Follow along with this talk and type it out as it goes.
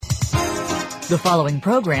The following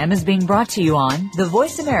program is being brought to you on the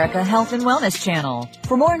Voice America Health and Wellness Channel.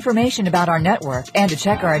 For more information about our network and to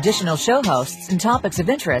check our additional show hosts and topics of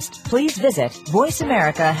interest, please visit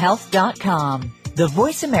voiceamericahealth.com. The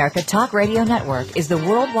Voice America Talk Radio Network is the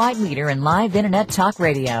worldwide leader in live Internet talk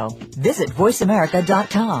radio. Visit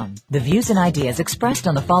voiceamerica.com. The views and ideas expressed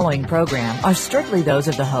on the following program are strictly those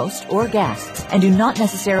of the host or guests and do not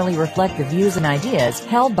necessarily reflect the views and ideas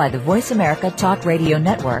held by the Voice America Talk Radio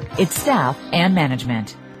Network, its staff, and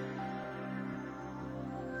management.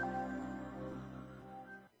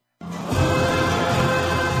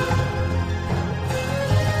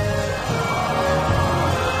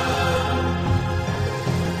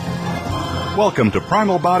 Welcome to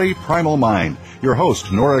Primal Body, Primal Mind. Your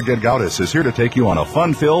host, Nora Gedgaudas, is here to take you on a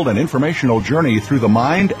fun-filled and informational journey through the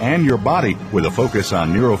mind and your body with a focus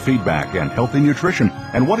on neurofeedback and healthy nutrition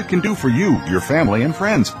and what it can do for you, your family, and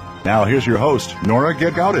friends. Now, here's your host, Nora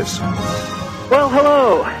Gedgaudas. Well,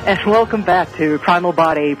 hello, and welcome back to Primal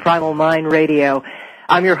Body, Primal Mind Radio.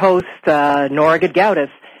 I'm your host, Nora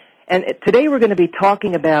Gedgaudas, and today we're going to be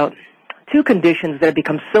talking about two conditions that have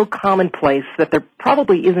become so commonplace that there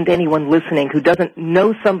probably isn't anyone listening who doesn't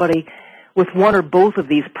know somebody with one or both of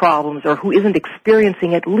these problems or who isn't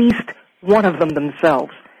experiencing at least one of them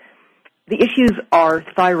themselves. The issues are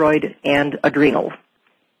thyroid and adrenals.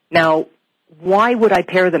 Now, why would I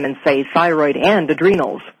pair them and say thyroid and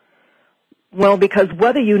adrenals? Well, because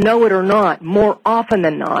whether you know it or not, more often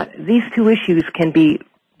than not, these two issues can be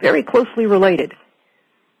very closely related.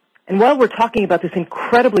 And while we're talking about this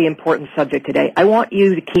incredibly important subject today, I want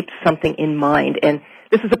you to keep something in mind. And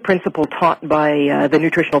this is a principle taught by the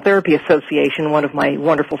Nutritional Therapy Association, one of my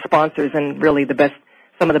wonderful sponsors and really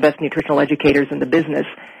some of the best nutritional educators in the business.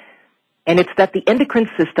 And it's that the endocrine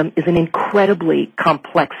system is an incredibly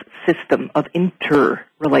complex system of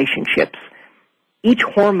interrelationships. Each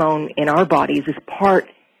hormone in our bodies is part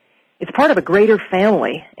of a greater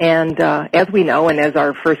family, and as we know, and as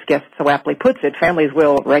our first guest so aptly puts it, families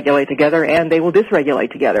will regulate together and they will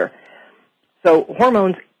dysregulate together. So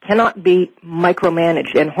hormones cannot be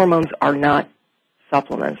micromanaged, and hormones are not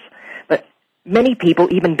supplements. But many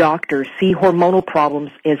people, even doctors, see hormonal problems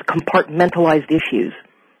as compartmentalized issues,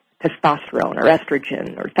 testosterone or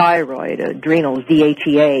estrogen or thyroid, adrenals,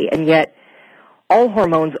 DHEA, and yet all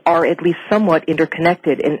hormones are at least somewhat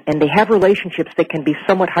interconnected, and they have relationships that can be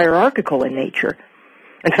somewhat hierarchical in nature.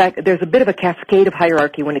 In fact, there's a bit of a cascade of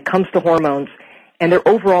hierarchy when it comes to hormones and their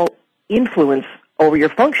overall influence over your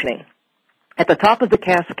functioning. At the top of the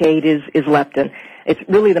cascade is leptin. It's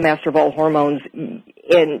really the master of all hormones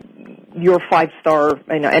in your five-star,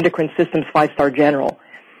 endocrine system's five-star general.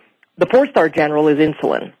 The four-star general is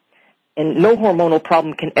insulin. And no hormonal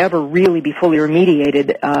problem can ever really be fully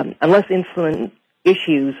remediated unless insulin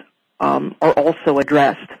issues are also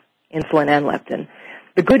addressed, insulin and leptin.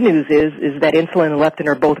 The good news is that insulin and leptin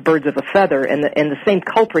are both birds of a feather, and the same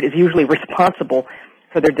culprit is usually responsible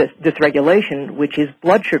for their dysregulation, which is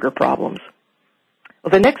blood sugar problems.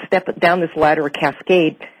 Well, the next step down this ladder or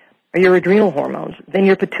cascade are your adrenal hormones, then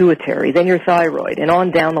your pituitary, then your thyroid, and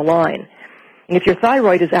on down the line. And if your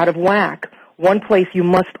thyroid is out of whack, one place you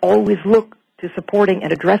must always look to supporting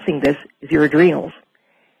and addressing this is your adrenals.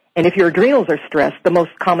 And if your adrenals are stressed, the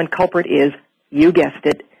most common culprit is, you guessed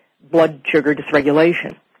it, blood sugar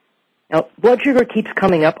dysregulation. Now, blood sugar keeps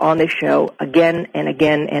coming up on this show again and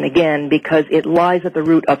again and again because it lies at the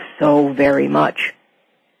root of so very much.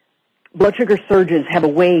 Blood sugar surges have a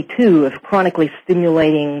way, too, of chronically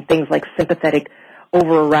stimulating things like sympathetic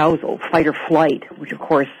overarousal, fight or flight, which, of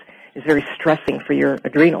course, is very stressing for your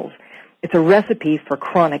adrenals. It's a recipe for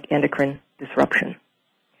chronic endocrine disruption.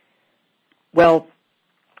 Well,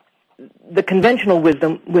 the conventional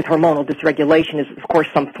wisdom with hormonal dysregulation is, of course,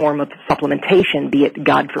 some form of supplementation, be it,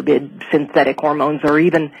 God forbid, synthetic hormones or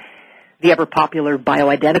even the ever-popular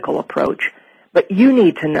bioidentical approach. But you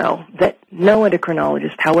need to know that no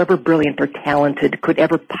endocrinologist, however brilliant or talented, could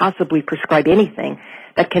ever possibly prescribe anything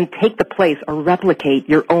that can take the place or replicate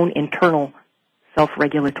your own internal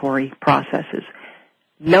self-regulatory processes.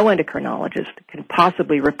 No endocrinologist can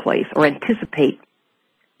possibly replace or anticipate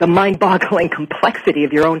the mind-boggling complexity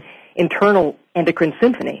of your own internal endocrine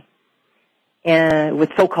symphony with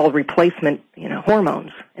so-called replacement,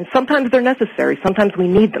 hormones. And sometimes they're necessary. Sometimes we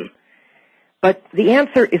need them. But the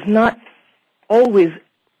answer is not always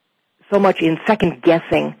so much in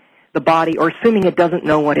second-guessing the body or assuming it doesn't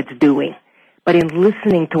know what it's doing, but in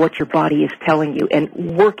listening to what your body is telling you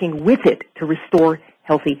and working with it to restore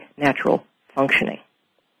healthy, natural functioning.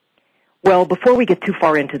 Well, before we get too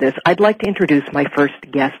far into this, I'd like to introduce my first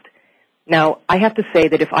guest. Now, I have to say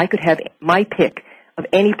that if I could have my pick of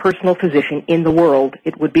any personal physician in the world,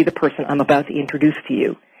 it would be the person I'm about to introduce to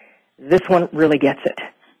you. This one really gets it.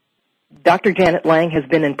 Dr. Janet Lang has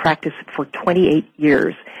been in practice for 28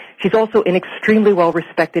 years. She's also an extremely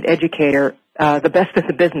well-respected educator, the best in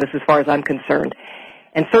the business as far as I'm concerned,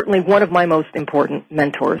 and certainly one of my most important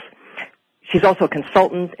mentors. She's also a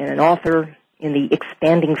consultant and an author in the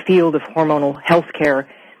expanding field of hormonal health care,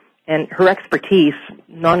 and her expertise,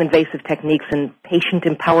 non-invasive techniques, and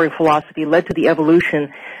patient-empowering philosophy led to the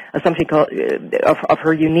evolution of something called, of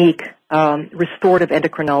her unique restorative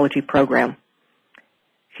endocrinology program.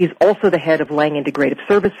 She's also the head of Lang Integrative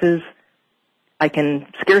Services. I can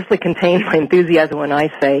scarcely contain my enthusiasm when I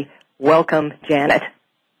say, welcome, Janet.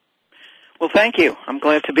 Well, thank you. I'm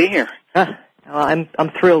glad to be here. I'm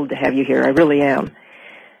thrilled to have you here. I really am.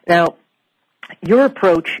 Now, your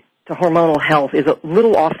approach to hormonal health is a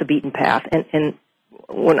little off the beaten path, and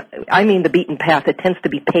when I mean the beaten path, it tends to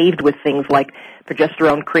be paved with things like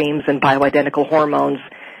progesterone creams and bioidentical hormones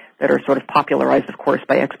that are sort of popularized, of course,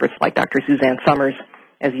 by experts like Dr. Suzanne Summers,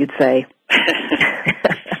 as you'd say.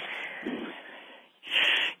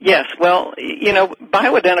 Yes, well, you know,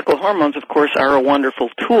 bioidentical hormones, of course, are a wonderful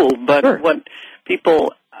tool, but Sure. What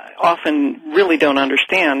people often really don't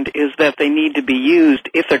understand is that they need to be used,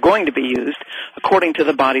 if they're going to be used, according to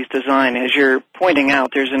the body's design. As you're pointing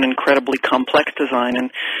out, there's an incredibly complex design, and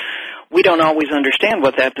we don't always understand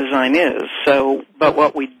what that design is. But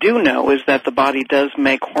what we do know is that the body does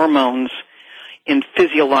make hormones in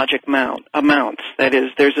physiologic amounts. That is,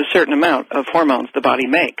 there's a certain amount of hormones the body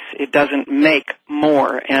makes. It doesn't make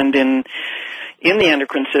more. And in the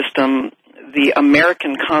endocrine system, the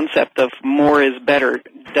American concept of more is better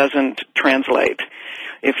doesn't translate.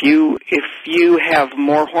 If you have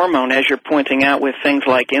more hormone, as you're pointing out with things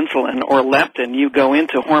like insulin or leptin, you go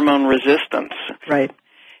into hormone resistance. Right.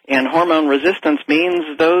 And hormone resistance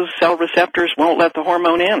means those cell receptors won't let the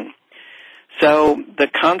hormone in. So the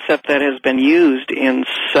concept that has been used in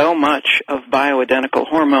so much of bioidentical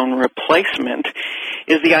hormone replacement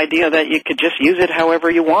is the idea that you could just use it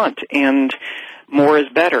however you want, and more is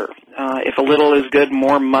better. If a little is good,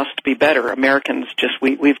 more must be better. Americans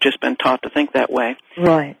we've just been taught to think that way.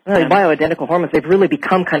 Right. Well, the bioidentical hormones, they've really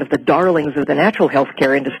become kind of the darlings of the natural health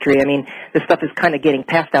care industry. I mean, this stuff is kind of getting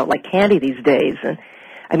passed out like candy these days. And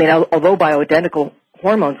I mean, although bioidentical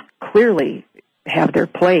hormones clearly have their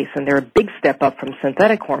place, and they're a big step up from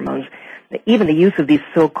synthetic hormones, even the use of these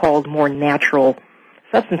so-called more natural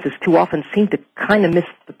substances too often seem to kind of miss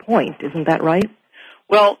the point. Isn't that right?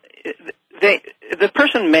 Well, the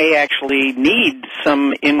person may actually need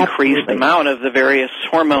some increased Absolutely. amount of the various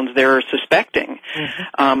hormones they're suspecting,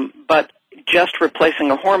 but just replacing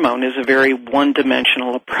a hormone is a very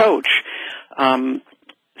one-dimensional approach.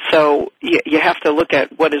 So you have to look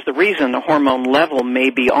at what is the reason the hormone level may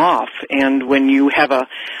be off. And when you have a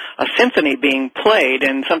symphony being played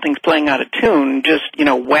and something's playing out of tune, just,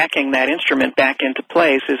 whacking that instrument back into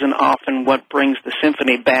place isn't often what brings the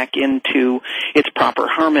symphony back into its proper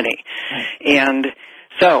harmony. And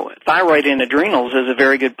so thyroid and adrenals is a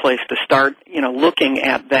very good place to start, looking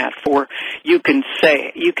at that. You can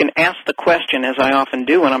ask the question, as I often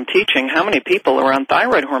do when I'm teaching, how many people are on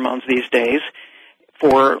thyroid hormones these days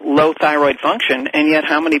for low thyroid function, and yet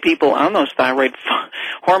how many people on those thyroid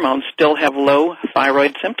hormones still have low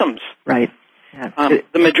thyroid symptoms? Right. Yeah.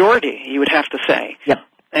 The majority, you would have to say. Yep.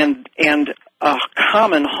 And a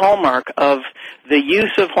common hallmark of the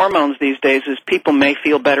use of hormones these days is people may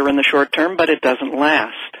feel better in the short term, but it doesn't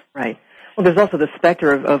last. Right. Well, there's also the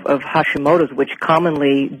specter of Hashimoto's, which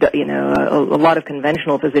commonly, a lot of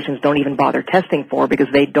conventional physicians don't even bother testing for because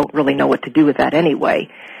they don't really know what to do with that anyway.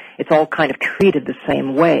 It's all kind of treated the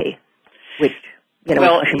same way, which,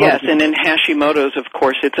 Well, yes, and in Hashimoto's, of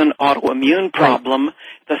course, it's an autoimmune problem. Right.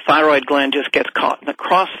 The thyroid gland just gets caught in the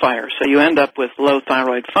crossfire, so you end up with low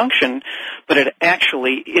thyroid function, but it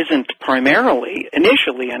actually isn't primarily,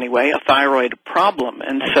 initially anyway, a thyroid problem.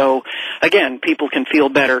 And so, again, people can feel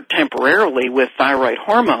better temporarily with thyroid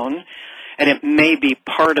hormone, and it may be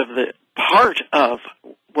part of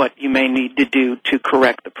what you may need to do to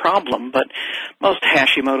correct the problem. But most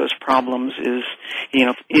Hashimoto's problems is,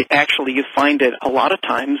 actually you find it a lot of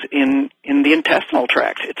times in the intestinal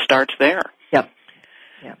tract. It starts there. Yep.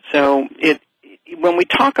 So when we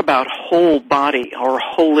talk about whole body or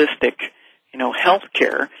holistic, health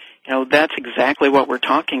care, that's exactly what we're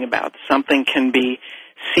talking about. Something can be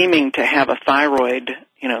seeming to have a thyroid,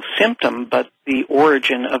 symptom, but the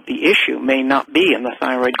origin of the issue may not be in the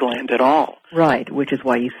thyroid gland at all. Right, which is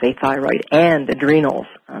why you say thyroid and adrenals.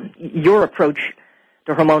 Your approach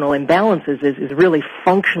to hormonal imbalances is really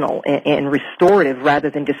functional and restorative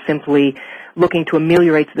rather than just simply looking to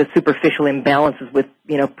ameliorate the superficial imbalances with,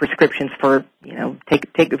 prescriptions for, take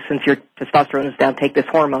since your testosterone is down, take this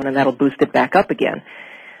hormone and that'll boost it back up again.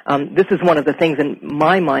 This is one of the things in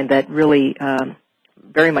my mind that really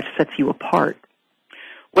very much sets you apart.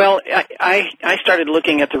 Well, I started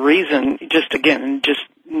looking at the reason, just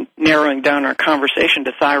narrowing down our conversation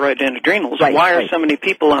to thyroid and adrenals. Right, Why are right. so many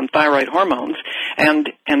people on thyroid hormones and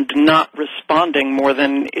not responding more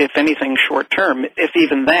than, if anything, short term, if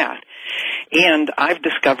even that? And I've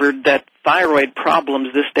discovered that thyroid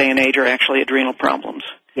problems this day and age are actually adrenal problems.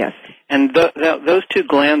 Yes. And those two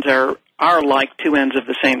glands are like two ends of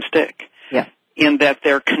the same stick. Yes. In that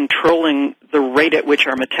they're controlling the rate at which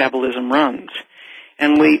our metabolism runs.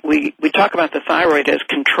 And we talk about the thyroid as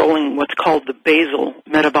controlling what's called the basal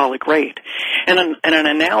metabolic rate. And an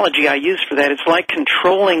analogy I use for that, it's like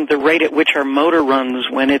controlling the rate at which our motor runs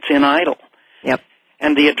when it's in idle. Yep.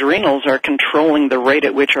 And the adrenals are controlling the rate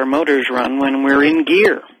at which our motors run when we're in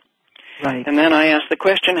gear. Right. And then I ask the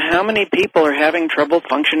question, how many people are having trouble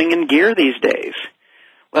functioning in gear these days?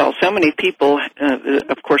 Well, so many people,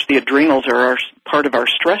 of course, the adrenals are part of our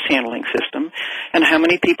stress handling system. And how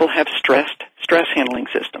many people have stress handling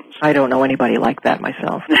systems? I don't know anybody like that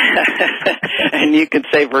myself. And you could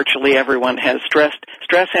say virtually everyone has stress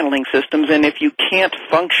handling systems. And if you can't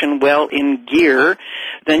function well in gear,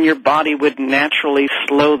 then your body would naturally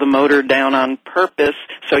slow the motor down on purpose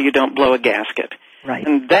so you don't blow a gasket. Right.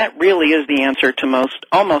 And that really is the answer to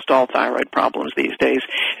almost all thyroid problems these days,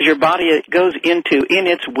 is your body goes into, in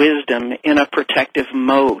its wisdom, in a protective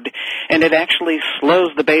mode. And it actually slows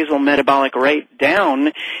the basal metabolic rate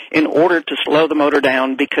down in order to slow the motor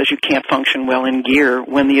down because you can't function well in gear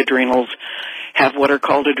when the adrenals have what are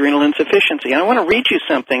called adrenal insufficiency. And I want to read you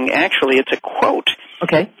something. Actually, it's a quote.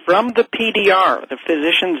 Okay. From the PDR, the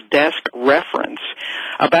Physician's Desk reference,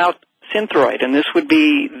 about Synthroid. And this would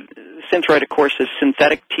be... Synthroid, of course, is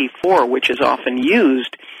synthetic T4, which is often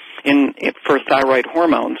used for thyroid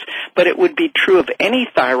hormones, but it would be true of any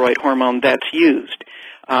thyroid hormone that's used,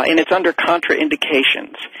 and it's under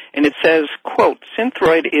contraindications. And it says, quote,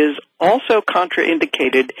 Synthroid is also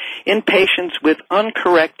contraindicated in patients with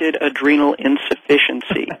uncorrected adrenal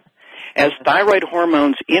insufficiency, as thyroid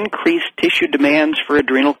hormones increase tissue demands for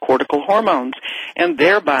adrenal cortical hormones and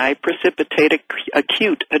thereby precipitate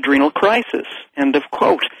acute adrenal crisis. End of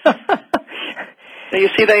quote. Now, you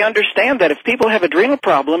see, they understand that if people have adrenal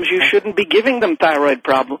problems, you shouldn't be giving them thyroid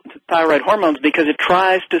hormones because it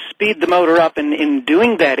tries to speed the motor up, and in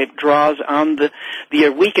doing that, it draws on the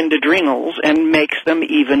weakened adrenals and makes them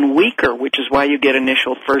even weaker, which is why you get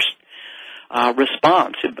initial first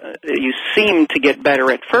response. You seem to get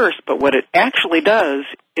better at first, but what it actually does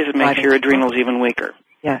is it makes your adrenals even weaker.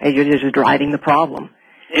 Yeah, you're just driving the problem.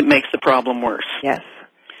 It makes the problem worse. Yes.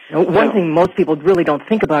 One thing most people really don't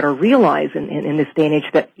think about or realize in this day and age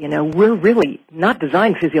that, we're really not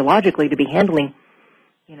designed physiologically to be handling,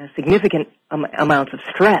 significant amounts of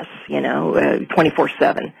stress,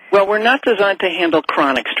 24/7. Well, we're not designed to handle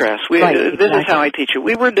chronic stress. Right, This exactly. is how I teach it.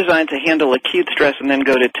 We were designed to handle acute stress and then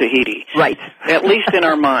go to Tahiti. Right. At least in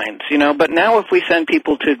our minds, But now if we send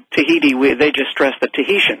people to Tahiti, they just stress the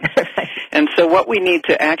Tahitians. And so what we need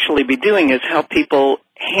to actually be doing is help people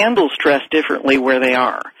handle stress differently where they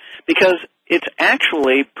are. Because it's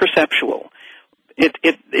actually perceptual.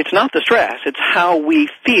 It's not the stress. It's how we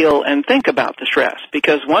feel and think about the stress.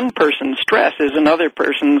 Because one person's stress is another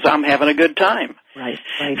person's I'm having a good time. Right.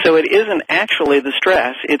 So it isn't actually the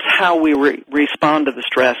stress. It's how we respond to the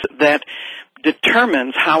stress that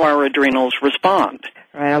determines how our adrenals respond.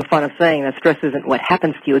 Right. I'm fond of saying that stress isn't what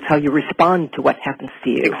happens to you. It's how you respond to what happens to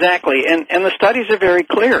you. Exactly. And the studies are very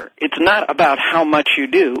clear. It's not about how much you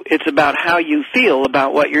do. It's about how you feel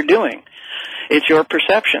about what you're doing. It's your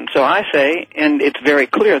perception. So I say, and it's very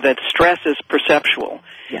clear, that stress is perceptual.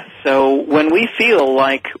 Yes. So when we feel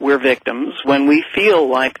like we're victims, when we feel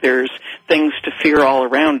like there's things to fear all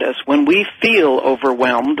around us, when we feel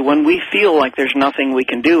overwhelmed, when we feel like there's nothing we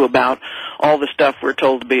can do about all the stuff we're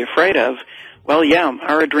told to be afraid of, well, yeah,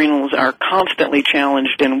 our adrenals are constantly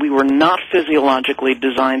challenged, and we were not physiologically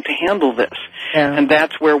designed to handle this. Yeah. And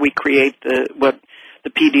that's where we create what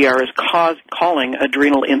the PDR is calling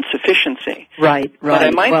adrenal insufficiency. Right. But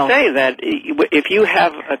I might say that if you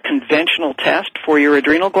have a conventional test for your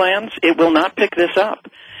adrenal glands, it will not pick this up.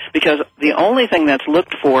 Because the only thing that's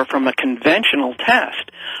looked for from a conventional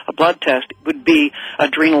test, a blood test, would be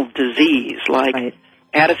adrenal disease, like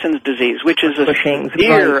Addison's disease, which is a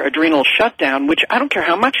severe adrenal shutdown, which I don't care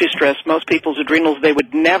how much you stress most people's adrenals, they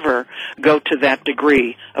would never go to that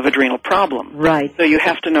degree of adrenal problem. Right. So you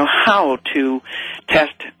have to know how to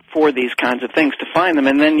test for these kinds of things to find them,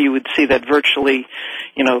 and then you would see that virtually,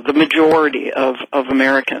 the majority of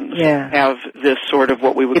Americans have this sort of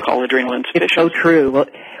what we would call adrenal insufficiency. It's so true. Well,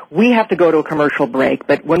 we have to go to a commercial break,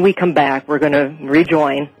 but when we come back, we're going to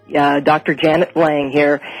rejoin Dr. Janet Lang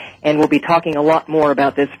here, and we'll be talking a lot more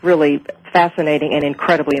about this really fascinating and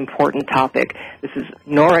incredibly important topic. This is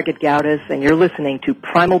Nora Gedgaudas, and you're listening to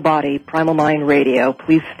Primal Body, Primal Mind Radio.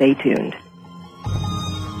 Please stay tuned.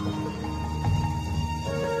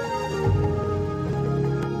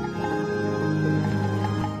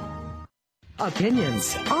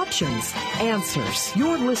 Opinions, options, answers.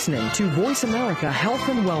 You're listening to Voice America Health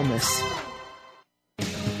and Wellness.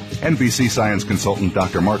 NBC science consultant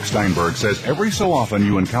Dr. Mark Steinberg says every so often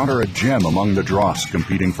you encounter a gem among the dross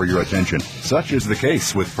competing for your attention. Such is the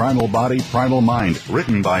case with Primal Body, Primal Mind,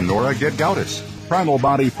 written by Nora Gedgaudas. Primal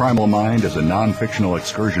Body, Primal Mind is a non-fictional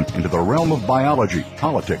excursion into the realm of biology,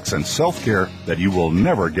 politics, and self-care that you will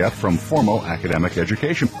never get from formal academic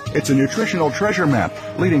education. It's a nutritional treasure map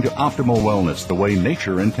leading to optimal wellness the way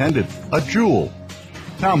nature intended. A jewel.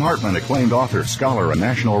 Tom Hartman, acclaimed author, scholar, and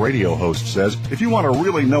national radio host, says, if you want to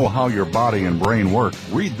really know how your body and brain work,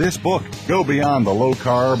 read this book. Go beyond the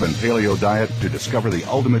low-carb and paleo diet to discover the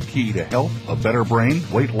ultimate key to health, a better brain,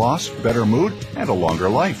 weight loss, better mood, and a longer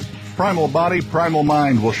life. Primal Body, Primal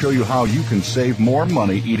Mind will show you how you can save more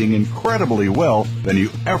money eating incredibly well than you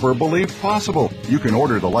ever believed possible. You can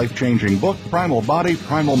order the life-changing book, Primal Body,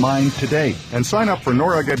 Primal Mind, today. And sign up for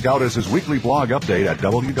Nora Gedgaudas' weekly blog update at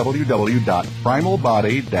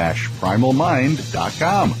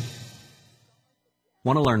www.primalbody-primalmind.com.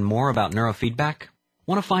 Want to learn more about neurofeedback?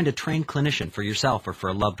 Want to find a trained clinician for yourself or for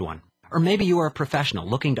a loved one? Or maybe you are a professional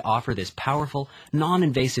looking to offer this powerful,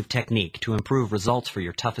 non-invasive technique to improve results for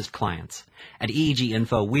your toughest clients. At EEG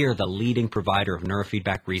Info, we are the leading provider of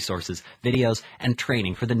neurofeedback resources, videos, and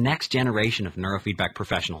training for the next generation of neurofeedback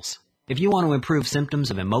professionals. If you want to improve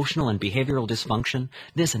symptoms of emotional and behavioral dysfunction,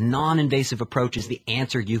 this non-invasive approach is the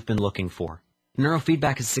answer you've been looking for.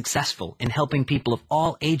 Neurofeedback is successful in helping people of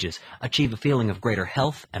all ages achieve a feeling of greater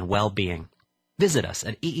health and well-being. Visit us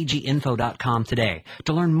at eeginfo.com today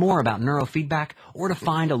to learn more about neurofeedback or to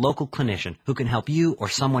find a local clinician who can help you or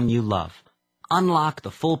someone you love. Unlock the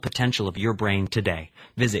full potential of your brain today.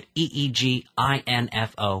 Visit eeginfo.com.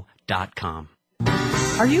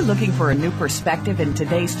 Are you looking for a new perspective in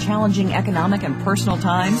today's challenging economic and personal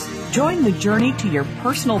times? Join the journey to your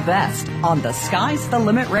personal best on the Sky's the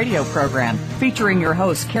Limit radio program, featuring your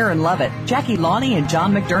hosts Karen Lovett, Jackie Lonnie, and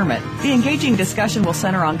John McDermott. The engaging discussion will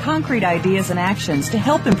center on concrete ideas and actions to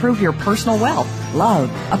help improve your personal wealth,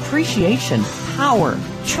 love, appreciation, power,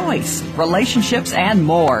 choice, relationships, and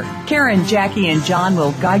more. Karen, Jackie, and John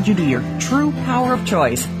will guide you to your true power of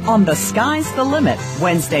choice on The Sky's the Limit,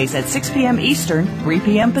 Wednesdays at 6 p.m. Eastern, 3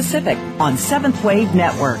 p.m. Pacific on Seventh Wave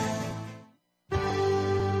Network.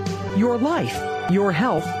 Your life, your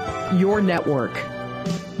health, your network.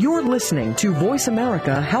 You're listening to Voice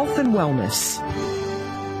America Health and Wellness.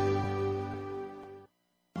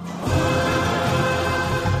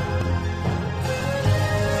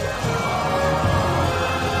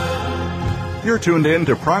 You're tuned in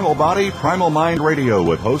to Primal Body, Primal Mind Radio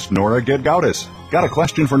with host Nora Gedgaudas. Got a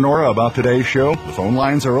question for Nora about today's show? The phone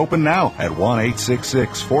lines are open now at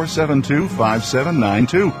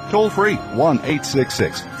 1-866-472-5792. Toll free,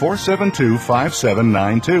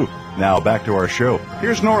 1-866-472-5792. Now back to our show.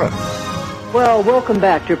 Here's Nora. Well, welcome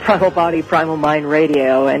back to Primal Body, Primal Mind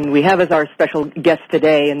Radio, and we have as our special guest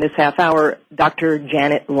today in this half hour, Dr.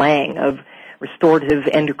 Janet Lang of Restorative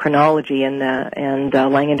Endocrinology and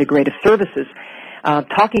Lang Integrative Services,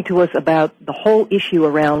 talking to us about the whole issue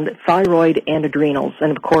around thyroid and adrenals.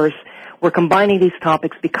 And, of course, we're combining these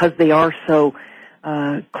topics because they are so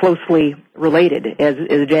closely related, as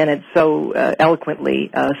Janet so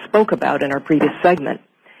eloquently spoke about in our previous segment.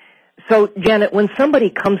 So, Janet, when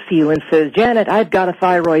somebody comes to you and says, Janet, I've got a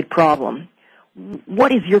thyroid problem,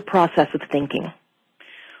 what is your process of thinking?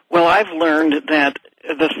 Well, I've learned that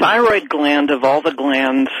the thyroid gland of all the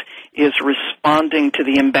glands is responding to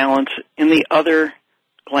the imbalance in the other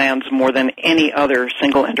glands more than any other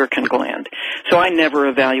single endocrine gland. So I never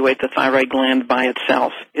evaluate the thyroid gland by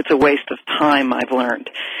itself. It's a waste of time, I've learned.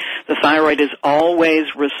 The thyroid is always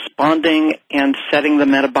responding and setting the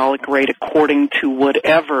metabolic rate according to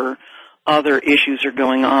whatever other issues are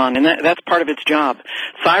going on, and that's part of its job.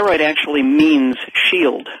 Thyroid actually means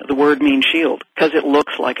shield. The word means shield because it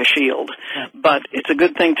looks like a shield. But it's a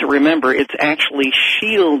good thing to remember. It's actually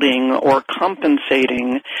shielding or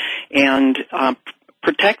compensating and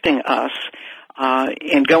protecting us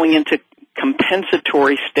and going into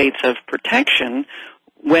compensatory states of protection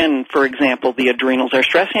when, for example, the adrenals, our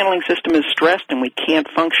stress handling system is stressed and we can't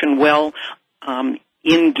function well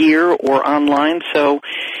in gear or online, so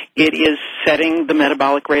it is setting the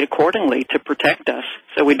metabolic rate accordingly to protect us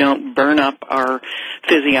so we don't burn up our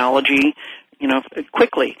physiology,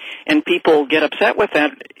 quickly. And people get upset with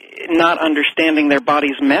that, not understanding their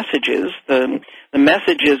body's messages. The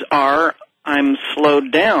messages are, I'm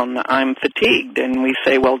slowed down, I'm fatigued, and we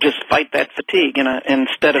say, well, just fight that fatigue,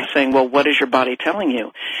 instead of saying, well, what is your body telling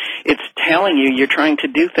you? It's telling you you're trying to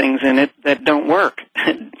do things in it that don't work.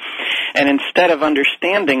 And instead of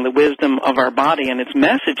understanding the wisdom of our body and its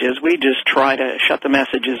messages, we just try to shut the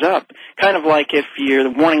messages up. Kind of like if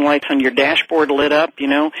the warning lights on your dashboard lit up,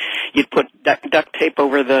 you'd put duct tape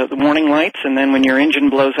over the warning lights, and then when your engine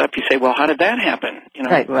blows up, you say, well, how did that happen?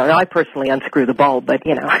 Right. Well, I personally unscrew the bulb, but,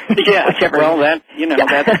 Yeah, well,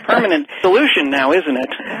 that's a permanent solution now, isn't it?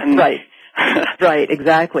 And right. Right,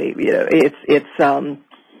 exactly.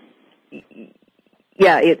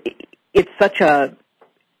 It's such a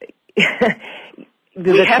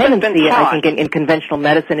the tendency, I think, in conventional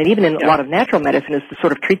medicine and even in a lot of natural medicine is to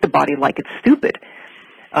sort of treat the body like it's stupid.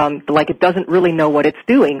 Like it doesn't really know what it's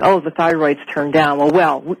doing. Oh, the thyroid's turned down.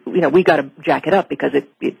 Well, we got to jack it up because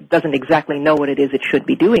it doesn't exactly know what it is it should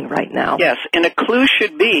be doing right now. Yes, and a clue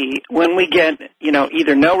should be when we get,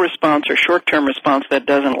 either no response or short-term response that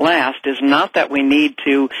doesn't last is not that we need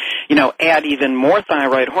to, add even more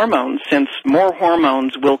thyroid hormones, since more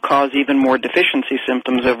hormones will cause even more deficiency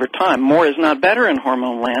symptoms over time. More is not better in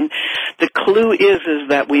hormone land. The clue is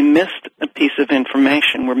that we missed a piece of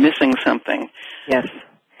information. We're missing something. Yes.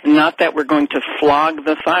 Not that we're going to flog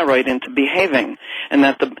the thyroid into behaving, and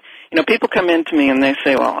that people come in to me and they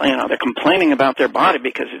say, well, they're complaining about their body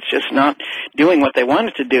because it's just not doing what they want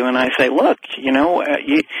it to do, and I say, look,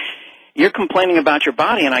 you're complaining about your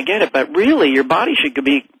body, and I get it, but really your body should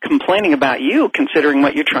be complaining about you, considering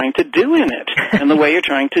what you're trying to do in it and the way you're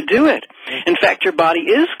trying to do it. In fact, your body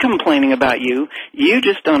is complaining about you. You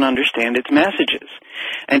just don't understand its messages.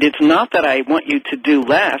 And it's not that I want you to do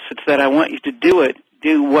less. It's that I want you to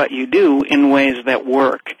do what you do in ways that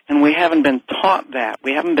work. And we haven't been taught that.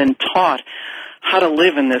 We haven't been taught how to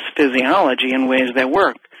live in this physiology in ways that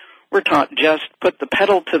work. We're taught just put the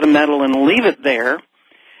pedal to the metal and leave it there,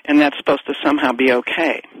 and that's supposed to somehow be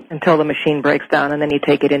okay. Until the machine breaks down, and then you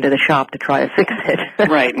take it into the shop to try to fix it.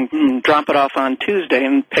 Right, and drop it off on Tuesday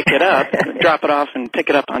and pick it up, drop it off and pick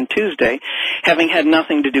it up on Tuesday, having had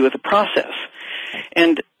nothing to do with the process.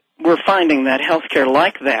 And we're finding that healthcare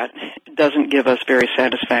like that doesn't give us very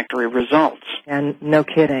satisfactory results. And no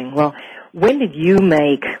kidding. Well, when did you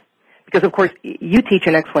make, because of course you teach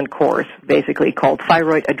an excellent course basically called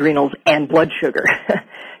Thyroid, Adrenals, and Blood Sugar.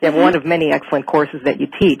 You have one of many excellent courses that you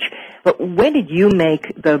teach. But when did you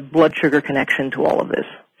make the blood sugar connection to all of this?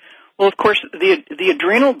 Well, of course, the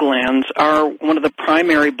adrenal glands are one of the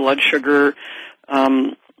primary blood sugar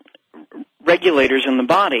regulators in the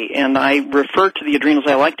body, and I refer to the adrenals.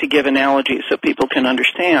 I like to give analogies so people can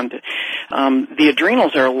understand. The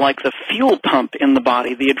adrenals are like the fuel pump in the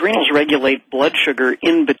body. The adrenals regulate blood sugar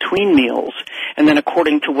in between meals, and then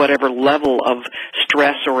according to whatever level of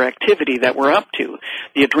stress or activity that we're up to.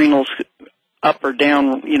 The adrenals up or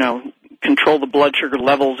down, control the blood sugar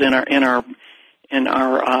levels in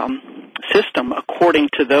our system according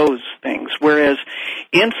to those things, whereas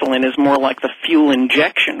insulin is more like the fuel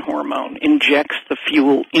injection hormone, injects the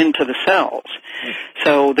fuel into the cells.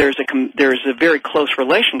 So there's a very close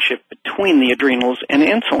relationship between the adrenals and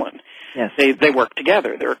insulin. Yes. They work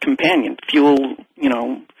together. They're a companion, fuel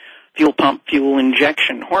pump, fuel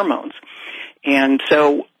injection hormones. And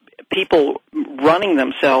so people running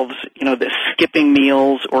themselves, skipping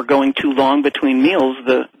meals or going too long between meals,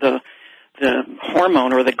 the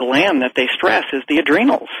hormone or the gland that they stress is the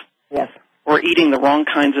adrenals. Yes. Or eating the wrong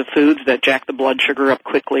kinds of foods that jack the blood sugar up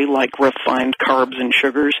quickly, like refined carbs and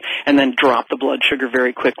sugars, and then drop the blood sugar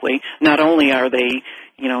very quickly. Not only are they,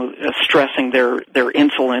 stressing their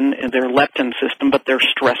insulin and their leptin system, but they're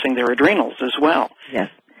stressing their adrenals as well. Yes.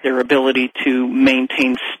 Their ability to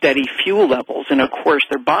maintain steady fuel levels. And, of course,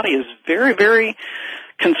 their body is very, very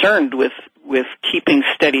concerned with keeping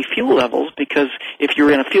steady fuel levels, because if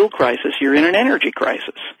you're in a fuel crisis, you're in an energy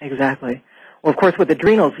crisis. Exactly. Well, of course, with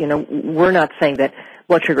adrenals, we're not saying that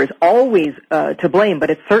blood sugar is always to blame, but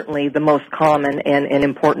it's certainly the most common and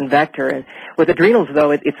important vector. And with adrenals,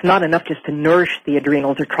 though, it's not enough just to nourish the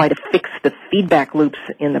adrenals or try to fix the feedback loops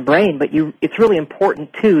in the brain, but it's really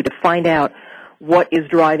important, too, to find out what is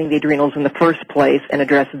driving the adrenals in the first place and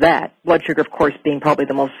address that. Blood sugar, of course, being probably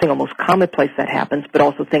the single most common place that happens, but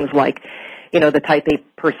also things like, the type A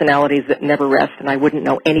personalities that never rest, and I wouldn't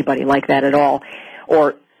know anybody like that at all,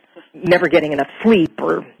 or never getting enough sleep,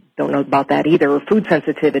 or don't know about that either, or food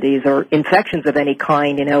sensitivities, or infections of any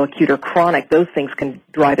kind, acute or chronic. Those things can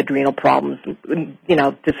drive adrenal problems,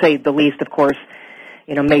 to say the least, of course,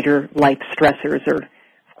 major life stressors, or,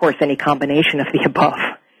 of course, any combination of the above.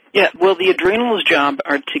 Yeah, well, the adrenals' job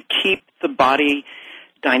are to keep the body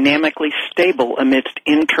dynamically stable amidst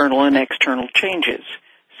internal and external changes.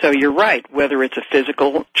 So you're right, whether it's a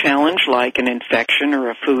physical challenge like an infection or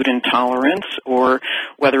a food intolerance, or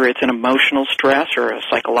whether it's an emotional stress or a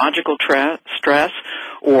psychological stress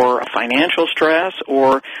or a financial stress,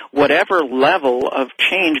 or whatever level of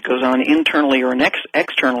change goes on internally or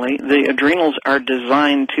externally, the adrenals are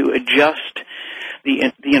designed to adjust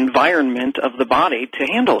the environment of the body to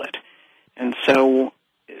handle it. And so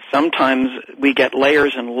sometimes we get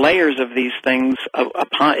layers and layers of these things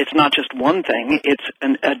upon. It's not just one thing. It's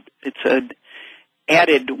an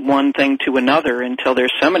added one thing to another until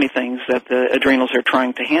there's so many things that the adrenals are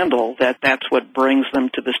trying to handle that's what brings them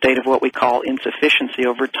to the state of what we call insufficiency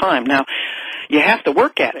over time. Now, you have to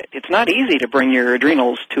work at it. It's not easy to bring your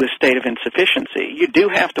adrenals to a state of insufficiency. You do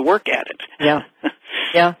have to work at it. Yeah.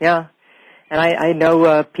 Yeah. And I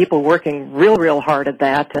know people working real hard at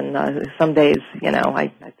that, and some days,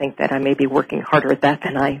 I think that I may be working harder at that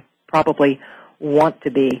than I probably want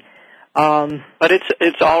to be. But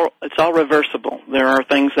it's all reversible. There are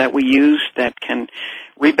things that we use that can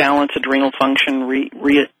rebalance adrenal function,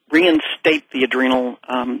 reinstate the adrenal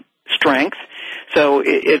strength. So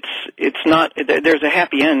it's not. There's a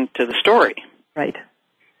happy end to the story. Right.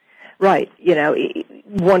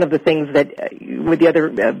 One of the things that, with the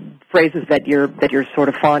other phrases that you're sort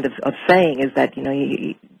of fond of saying, is that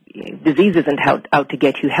disease isn't out to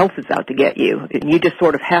get you, health is out to get you, and you just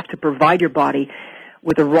sort of have to provide your body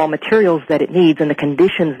with the raw materials that it needs and the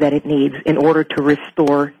conditions that it needs in order to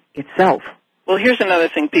restore itself. Well, here's another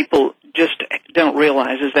thing people just don't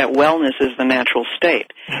realize, is that wellness is the natural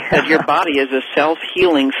state. That your body is a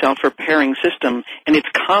self-healing, self-repairing system, and it's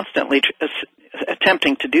constantly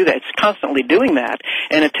attempting to do that. It's constantly doing that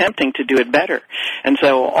and attempting to do it better. And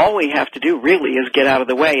so all we have to do really is get out of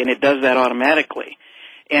the way, and it does that automatically.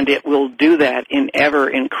 And it will do that in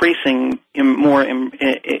ever-increasing, more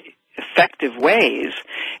effective ways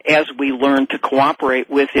as we learn to cooperate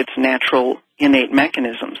with its natural innate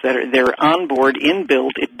mechanisms that are they're onboard,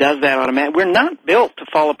 inbuilt. It does that automatically. We're not built to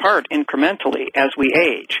fall apart incrementally as we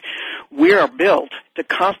age. We are built to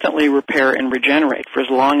constantly repair and regenerate for as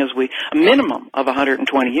long as a minimum of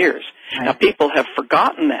 120 years. Right. Now, people have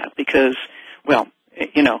forgotten that because, well,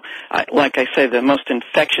 like I say, the most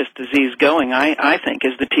infectious disease going, I think,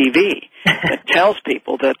 is the TV. It tells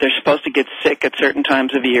people that they're supposed to get sick at certain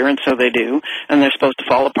times of year, and so they do, and they're supposed to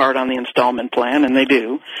fall apart on the installment plan, and they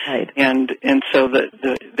do. Right. And so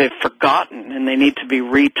they've forgotten, and they need to be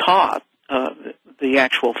retaught. The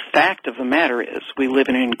actual fact of the matter is we live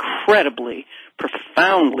in an incredibly,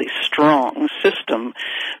 profoundly strong system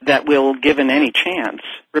that will, given any chance,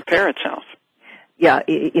 repair itself. Yeah,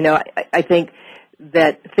 I think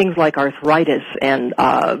that things like arthritis and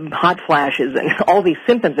hot flashes and all these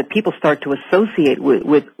symptoms that people start to associate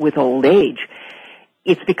with old age,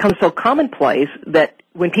 it's become so commonplace that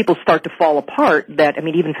when people start to fall apart, that,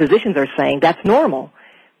 even physicians are saying that's normal.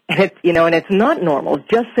 And it's not normal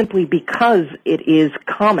just simply because it is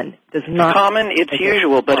common. Does not common, it's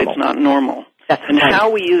usual, but it's not normal. And right.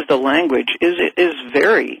 How we use the language is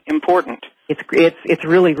very important. It's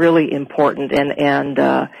really, really important, and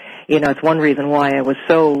it's one reason why I was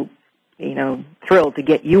so, thrilled to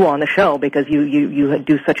get you on the show, because you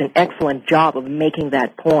do such an excellent job of making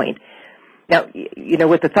that point. Now,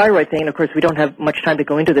 with the thyroid thing, and of course we don't have much time to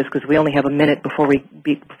go into this because we only have a minute before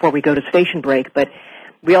we go to station break, but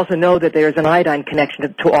we also know that there's an iodine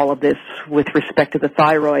connection to all of this with respect to the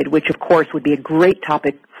thyroid, which of course would be a great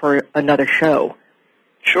topic for another show.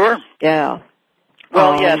 Sure. Yeah.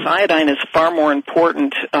 Well, yes, iodine is far more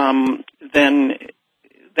important than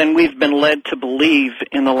we've been led to believe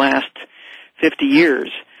in the last 50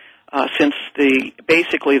 years, since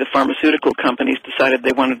basically the pharmaceutical companies decided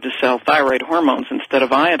they wanted to sell thyroid hormones instead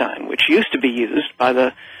of iodine, which used to be used by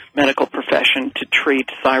the medical profession to treat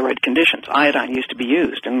thyroid conditions. Iodine used to be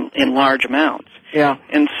used in large amounts. Yeah.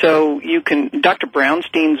 And so Dr.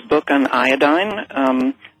 Brownstein's book on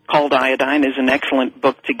iodine, called Iodine, is an excellent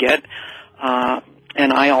book to get.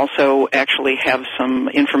 And I also actually have some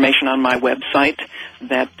information on my website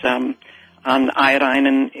that on iodine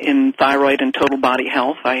in thyroid and total body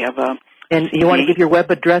health. I have a... And you want to give your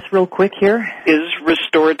web address real quick here? Is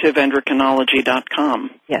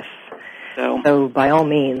restorativeendocrinology.com. Yes. So by all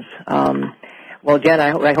means. Well, Jen,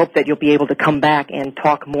 I hope that you'll be able to come back and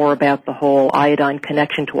talk more about the whole iodine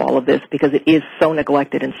connection to all of this, because it is so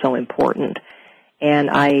neglected and so important. And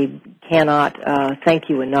I cannot thank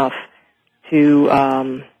you enough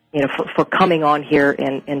to for coming on here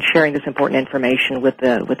and sharing this important information with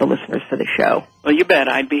the listeners to the show. Well, you bet.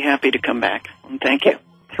 I'd be happy to come back. And thank you.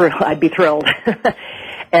 I'd be thrilled.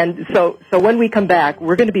 And so when we come back,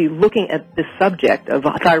 we're going to be looking at the subject of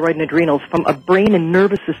thyroid and adrenals from a brain and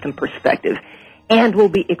nervous system perspective. And we'll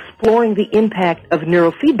be exploring the impact of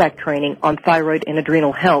neurofeedback training on thyroid and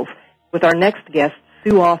adrenal health with our next guest,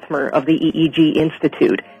 Sue Othmer of the EEG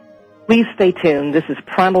Institute. Please stay tuned. This is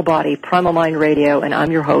Primal Body, Primal Mind Radio, and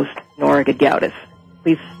I'm your host, Nora Gedgaudas.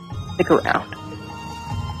 Please stick around.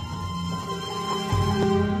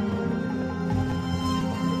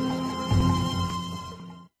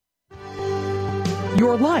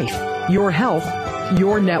 Your life, your health,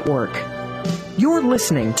 your network. You're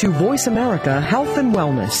listening to Voice America Health and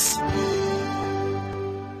Wellness.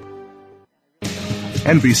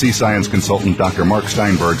 NBC science consultant Dr. Mark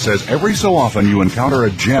Steinberg says every so often you encounter a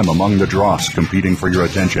gem among the dross competing for your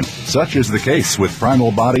attention. Such is the case with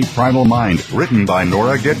Primal Body, Primal Mind, written by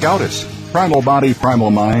Nora Gedgaudas. Primal Body, Primal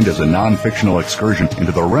Mind is a non-fictional excursion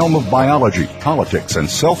into the realm of biology, politics, and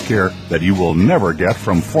self-care that you will never get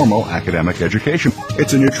from formal academic education.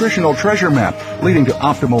 It's a nutritional treasure map leading to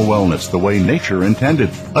optimal wellness the way nature intended.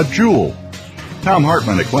 A jewel. Tom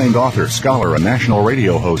Hartman, acclaimed author, scholar, and national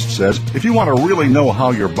radio host, says, if you want to really know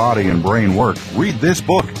how your body and brain work, read this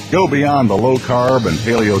book. Go beyond the low-carb and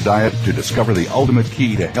paleo diet to discover the ultimate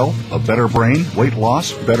key to health, a better brain, weight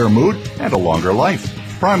loss, better mood, and a longer life.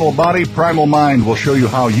 Primal Body, Primal Mind will show you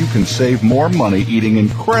how you can save more money eating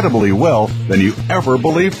incredibly well than you ever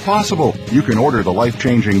believed possible. You can order the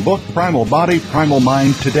life-changing book, Primal Body, Primal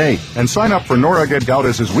Mind, today. And sign up for Nora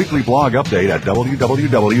Gedgaudas' weekly blog update at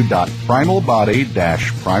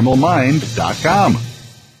www.primalbody-primalmind.com.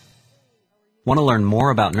 Want to learn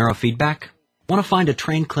more about neurofeedback? Want to find a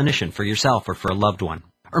trained clinician for yourself or for a loved one?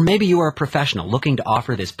 Or maybe you are a professional looking to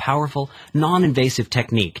offer this powerful, non-invasive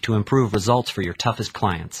technique to improve results for your toughest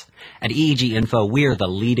clients. At EEG Info, we are the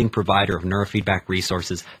leading provider of neurofeedback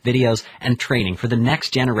resources, videos, and training for the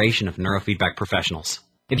next generation of neurofeedback professionals.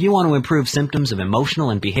 If you want to improve symptoms of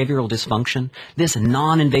emotional and behavioral dysfunction, this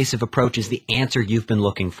non-invasive approach is the answer you've been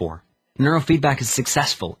looking for. Neurofeedback is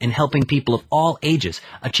successful in helping people of all ages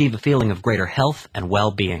achieve a feeling of greater health and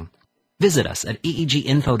well-being. Visit us at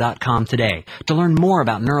eeginfo.com today to learn more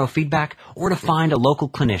about neurofeedback or to find a local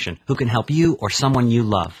clinician who can help you or someone you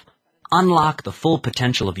love. Unlock the full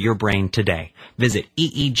potential of your brain today. Visit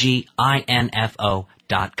eeginfo.com.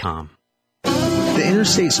 The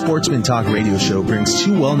Interstate Sportsman Talk radio show brings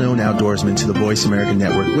two well-known outdoorsmen to the Voice America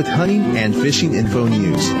Network with hunting and fishing info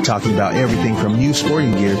news, talking about everything from new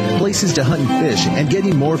sporting gear, places to hunt and fish, and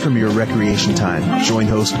getting more from your recreation time. Join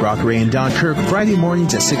hosts Brock Ray and Don Kirk Friday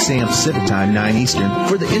mornings at 6 a.m. Pacific Time, 9 Eastern,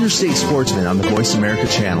 for the Interstate Sportsman on the Voice America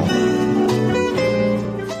channel.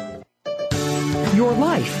 Your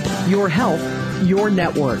life, your health, your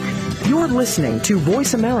network. You're listening to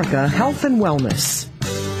Voice America Health and Wellness.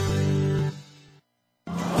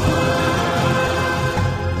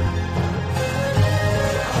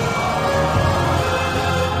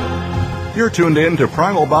 You're tuned in to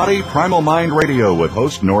Primal Body, Primal Mind Radio with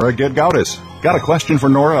host Nora Gedgaudas. Got a question for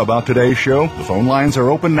Nora about today's show? The phone lines are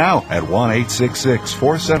open now at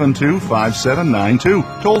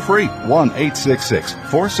 1-866-472-5792. Toll free,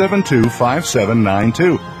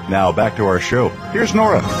 1-866-472-5792. Now back to our show. Here's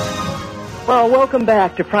Nora. Well, welcome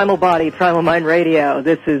back to Primal Body, Primal Mind Radio.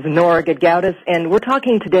 This is Nora Gedgaudas, and we're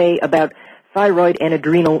talking today about thyroid and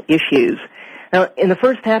adrenal issues. Now, in the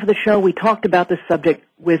first half of the show, we talked about this subject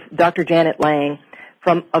with Dr. Janet Lang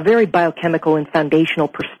from a very biochemical and foundational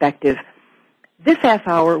perspective. This half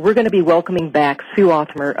hour, we're going to be welcoming back Sue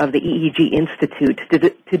Othmer of the EEG Institute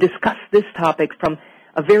to discuss this topic from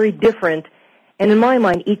a very different and, in my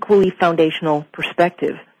mind, equally foundational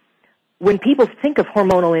perspective. When people think of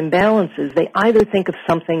hormonal imbalances, they either think of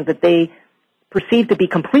something that they perceive to be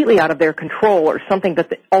completely out of their control or something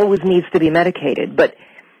that always needs to be medicated. But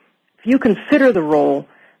if you consider the role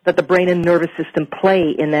that the brain and nervous system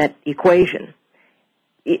play in that equation,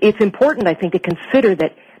 it's important, I think, to consider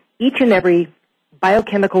that each and every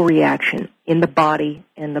biochemical reaction in the body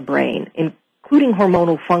and the brain, including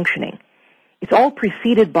hormonal functioning, it's all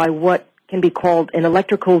preceded by what can be called an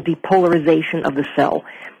electrical depolarization of the cell,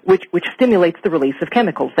 which stimulates the release of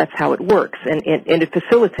chemicals. That's how it works, and it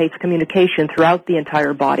facilitates communication throughout the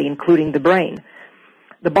entire body, including the brain.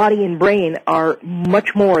 The body and brain are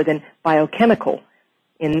much more than biochemical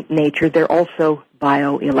in nature. They're also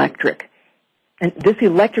bioelectric. And this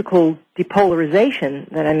electrical depolarization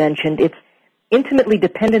that I mentioned, it's intimately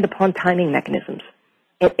dependent upon timing mechanisms.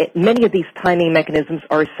 Many of these timing mechanisms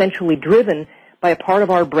are essentially driven by a part of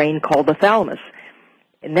our brain called the thalamus.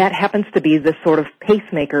 And that happens to be the sort of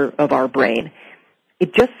pacemaker of our brain.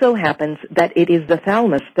 It just so happens that it is the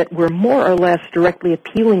thalamus that we're more or less directly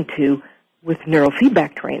appealing to with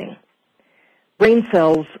neurofeedback training. Brain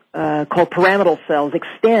cells called pyramidal cells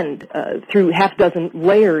extend through half dozen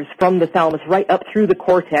layers from the thalamus right up through the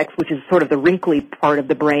cortex, which is sort of the wrinkly part of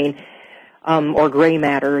the brain, or gray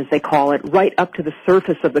matter as they call it, right up to the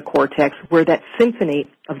surface of the cortex where that symphony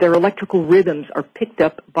of their electrical rhythms are picked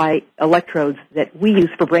up by electrodes that we use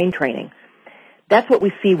for brain training. That's what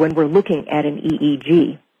we see when we're looking at an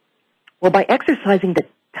EEG. Well, by exercising the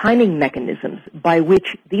timing mechanisms by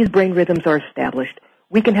which these brain rhythms are established,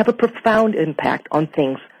 we can have a profound impact on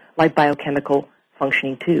things like biochemical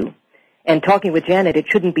functioning too. And talking with Janet, it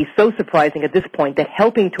shouldn't be so surprising at this point that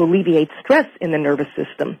helping to alleviate stress in the nervous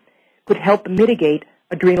system could help mitigate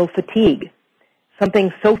adrenal fatigue,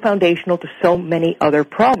 something so foundational to so many other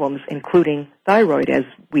problems, including thyroid, as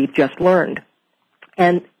we've just learned.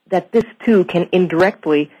 And that this too can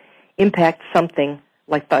indirectly impact something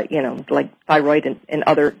like thyroid and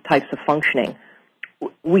other types of functioning.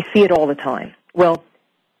 We see it all the time. Well,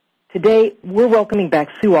 today we're welcoming back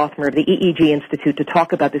Sue Othmer of the EEG Institute to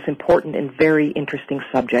talk about this important and very interesting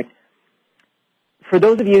subject. For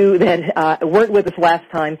those of you that weren't with us last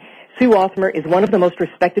time, Sue Othmer is one of the most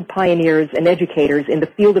respected pioneers and educators in the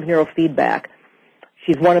field of neurofeedback.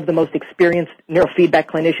 She's one of the most experienced neurofeedback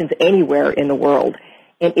clinicians anywhere in the world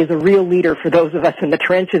and is a real leader for those of us in the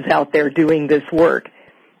trenches out there doing this work.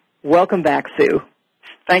 Welcome back, Sue.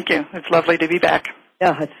 Thank you. It's lovely to be back.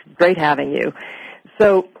 Oh, it's great having you.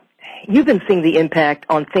 So you've been seeing the impact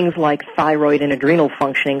on things like thyroid and adrenal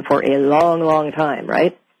functioning for a long, long time,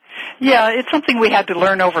 right? Yeah, it's something we had to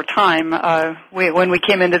learn over time. When we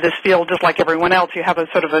came into this field, just like everyone else, you have a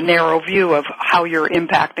sort of a narrow view of how you're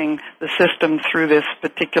impacting the system through this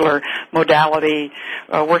particular modality,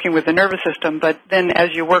 working with the nervous system. But then as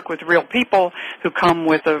you work with real people who come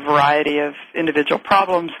with a variety of individual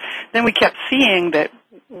problems, then we kept seeing that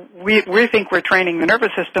we think we're training the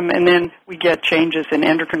nervous system, and then we get changes in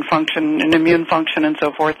endocrine function and immune function and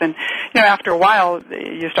so forth. And, after a while,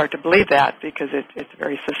 you start to believe that because it's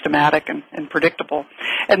very systematic and predictable.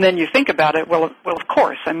 And then you think about it, well, of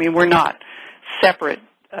course. I mean, we're not separate,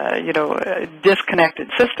 disconnected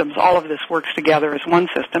systems. All of this works together as one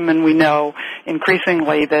system, and we know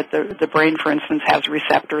increasingly that the brain, for instance, has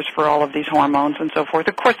receptors for all of these hormones and so forth.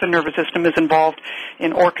 Of course, the nervous system is involved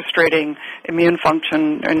in orchestrating immune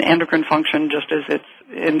function and endocrine function just as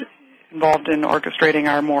it's involved in orchestrating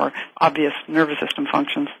our more obvious nervous system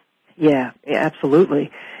functions. Yeah,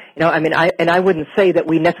 absolutely. I wouldn't say that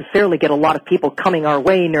we necessarily get a lot of people coming our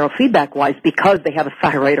way neurofeedback-wise because they have a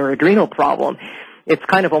thyroid or adrenal problem. It's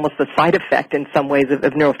kind of almost a side effect in some ways of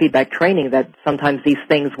neurofeedback training that sometimes these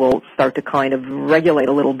things will start to kind of regulate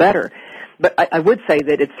a little better. But I would say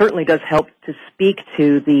that it certainly does help to speak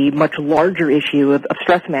to the much larger issue of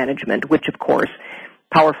stress management, which, of course,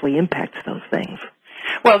 powerfully impacts those things.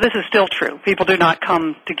 Well, this is still true. People do not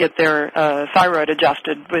come to get their thyroid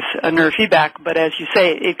adjusted with neurofeedback, but as you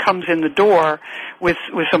say, it comes in the door with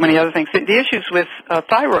so many other things. The issues with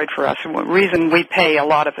thyroid for us, and the reason we pay a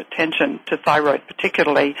lot of attention to thyroid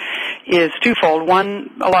particularly, is twofold. One,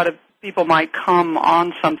 a lot of people might come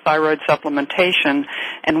on some thyroid supplementation,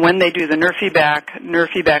 and when they do the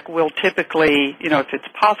neurofeedback will typically, if it's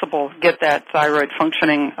possible, get that thyroid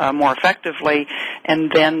functioning more effectively,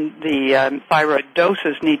 and then the thyroid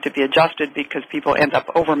doses need to be adjusted because people end up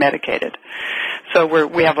over-medicated. So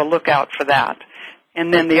we have a lookout for that.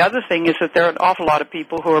 And then the other thing is that there are an awful lot of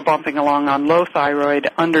people who are bumping along on low thyroid,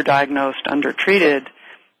 underdiagnosed, undertreated,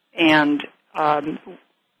 and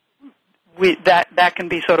that can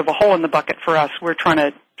be sort of a hole in the bucket for us. We're trying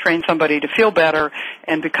to train somebody to feel better,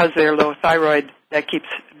 and because they're low thyroid, that keeps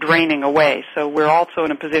draining away. So we're also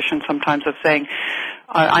in a position sometimes of saying,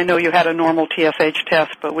 I know you had a normal TSH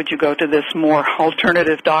test, but would you go to this more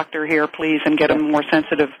alternative doctor here, please, and get a more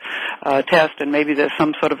sensitive test, and maybe there's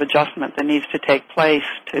some sort of adjustment that needs to take place.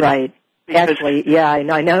 Right. Actually, yeah,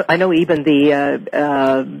 I know even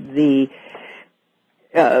the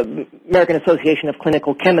American Association of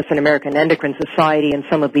Clinical Chemists and American Endocrine Society and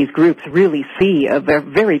some of these groups really see a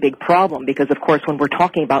very big problem because, of course, when we're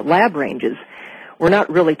talking about lab ranges, we're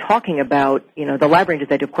not really talking about, the lab ranges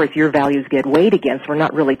that, of course, your values get weighed against. We're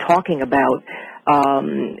not really talking about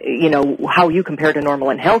how you compare to normal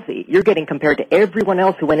and healthy. You're getting compared to everyone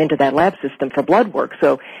else who went into that lab system for blood work.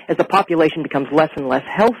 So as the population becomes less and less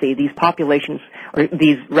healthy, these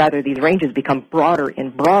ranges become broader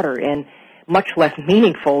and much less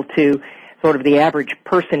meaningful to sort of the average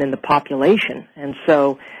person in the population. And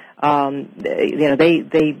so,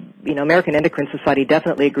 American Endocrine Society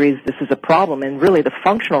definitely agrees this is a problem, and really the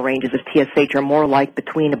functional ranges of TSH are more like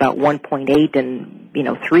between about 1.8 and,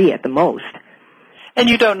 3 at the most. And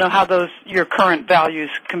you don't know how your current values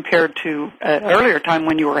compared to earlier time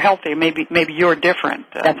when you were healthy. Maybe you're different.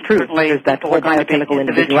 That's true. There's that whole biochemical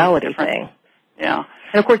individuality thing. Yeah.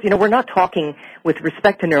 And of course, we're not talking with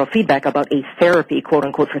respect to neurofeedback about a therapy, quote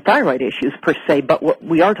unquote, for thyroid issues per se, but what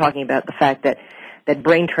we are talking about the fact that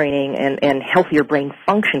brain training and healthier brain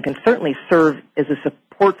function can certainly serve as a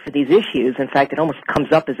support for these issues. In fact, it almost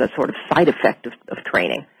comes up as a sort of side effect of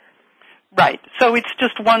training. Right. So it's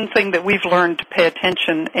just one thing that we've learned to pay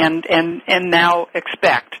attention and now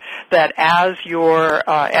expect that as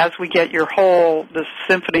we get the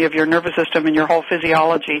symphony of your nervous system and your whole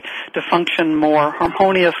physiology to function more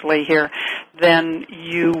harmoniously here, then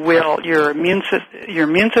your immune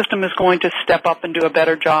system is going to step up and do a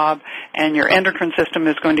better job, and your endocrine system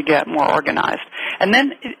is going to get more organized. And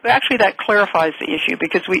then actually that clarifies the issue,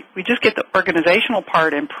 because we just get the organizational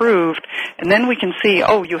part improved, and then we can see,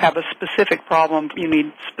 you have a specific problem, you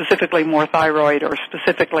need specifically more thyroid, or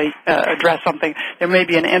specifically address something. There may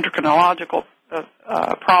be an endocrinological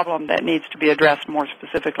problem that needs to be addressed more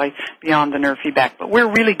specifically beyond the neurofeedback. But we're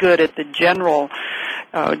really good at the general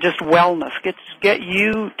just wellness.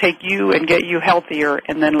 Take you and get you healthier,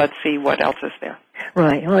 and then let's see what else is there.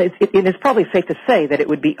 Right. Well, it's probably safe to say that it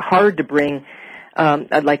would be hard to bring,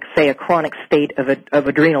 a chronic state of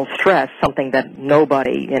adrenal stress, something that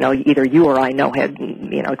nobody, either you or I know had,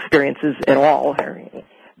 experiences at all.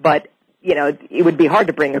 But, it would be hard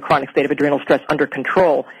to bring a chronic state of adrenal stress under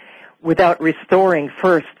control without restoring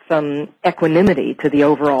first some equanimity to the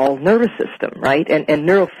overall nervous system, right? And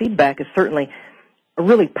neurofeedback is certainly a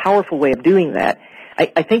really powerful way of doing that.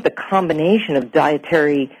 I think the combination of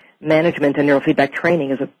dietary management and neurofeedback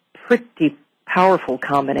training is a pretty powerful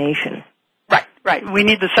combination. Right. We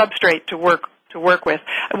need the substrate to work with.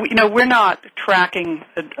 We're not tracking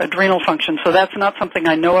adrenal function, so that's not something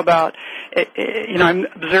I know about. I'm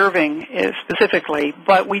observing specifically,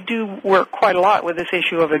 but we do work quite a lot with this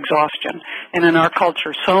issue of exhaustion. And in our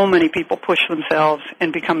culture, so many people push themselves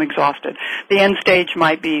and become exhausted. The end stage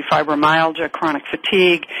might be fibromyalgia, chronic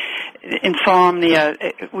fatigue, insomnia.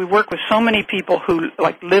 We work with so many people who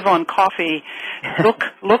live on coffee,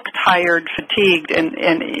 look tired, fatigued, and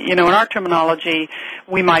in our terminology,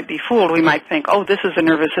 we might be fooled. We might think, this is a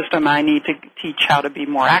nervous system I need to teach how to be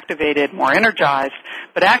more activated, more energized.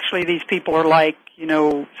 But actually, these people are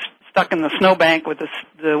stuck in the snowbank with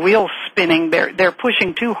the wheels spinning. They're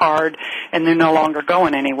pushing too hard, and they're no longer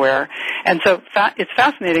going anywhere. And so it's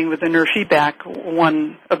fascinating with the neurofeedback.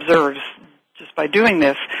 One observes just by doing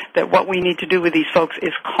this that what we need to do with these folks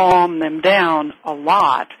is calm them down a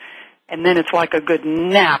lot, and then it's like a good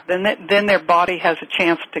nap. Then their body has a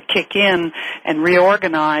chance to kick in and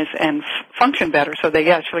reorganize and function better, so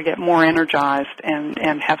they actually get more energized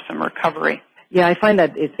and have some recovery. Yeah, I find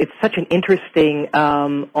that it's such an interesting,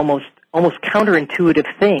 almost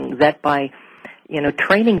counterintuitive thing that by,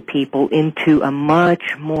 training people into a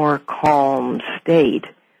much more calm state,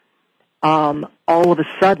 all of a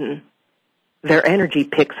sudden their energy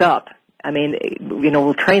picks up. I mean,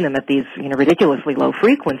 we'll train them at these, ridiculously low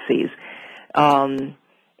frequencies.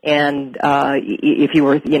 If you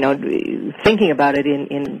were, thinking about it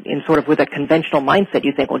in sort of with a conventional mindset,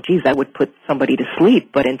 you think, well, geez, that would put somebody to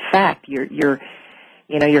sleep. But in fact, you're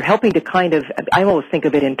helping to kind of, I always think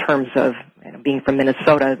of it in terms of, being from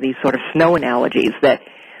Minnesota, these sort of snow analogies, that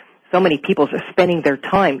so many people are spending their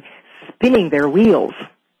time spinning their wheels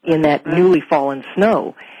in that newly fallen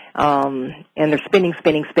snow. And they're spinning,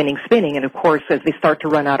 and of course, as they start to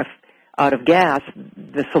run out of gas,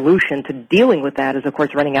 the solution to dealing with that is, of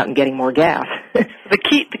course, running out and getting more gas. The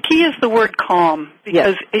key is the word calm,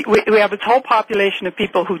 because we have this whole population of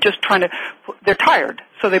people who just they're tired,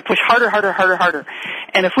 so they push harder.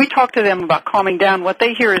 And if we talk to them about calming down, what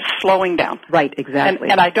they hear is slowing down. Right, exactly.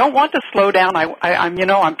 And I don't want to slow down.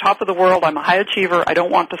 I'm top of the world. I'm a high achiever. I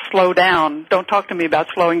don't want to slow down. Don't talk to me about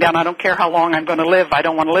slowing down. I don't care how long I'm going to live. I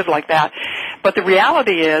don't want to live like that. But the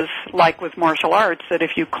reality is, like with martial arts, that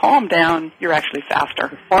if you calm down, you're actually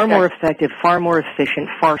faster. Far more effective, far more efficient,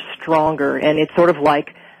 far stronger. And it's sort of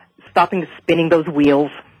like stopping spinning those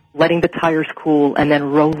wheels, letting the tires cool, and then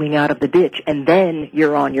rolling out of the ditch. And then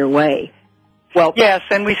you're on your way. Well, yes,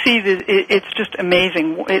 and we see that it's just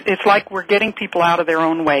amazing. It's like we're getting people out of their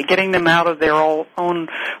own way, getting them out of their own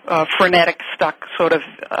frenetic, stuck, sort of,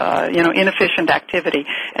 inefficient activity,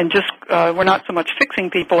 and just we're not so much fixing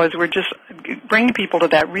people as we're just bringing people to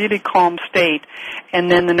that really calm state, and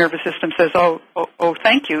then the nervous system says, "Oh,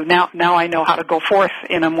 thank you. Now I know how to go forth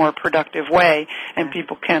in a more productive way," and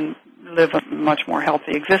people can live a much more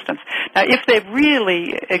healthy existence. Now, if they've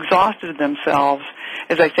really exhausted themselves,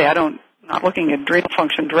 as I say, not looking at adrenal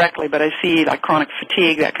function directly, but I see like chronic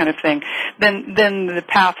fatigue, that kind of thing, then the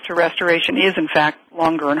path to restoration is in fact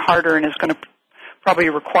longer and harder and is going to probably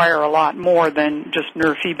require a lot more than just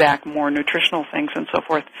neurofeedback, more nutritional things and so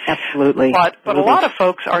forth. Absolutely. But a lot of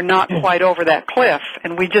folks are not quite over that cliff,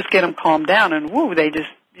 and we just get them calmed down, and they just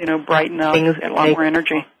brighten up, get a lot more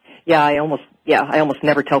energy. Yeah, I almost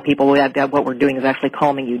never tell people that what we're doing is actually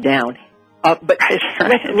calming you down. But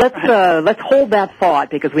let's hold that thought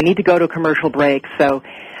because we need to go to a commercial break. So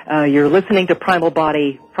you're listening to Primal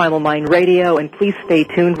Body, Primal Mind Radio, and please stay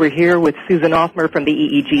tuned. We're here with Susan Offmer from the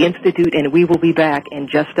EEG Institute, and we will be back in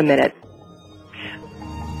just a minute.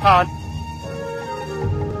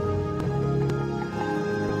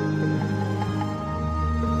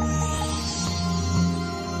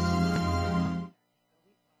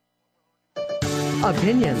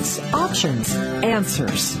 Opinions, options,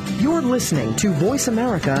 answers. You're listening to Voice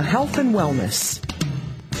America Health and Wellness.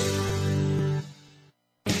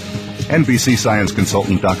 NBC science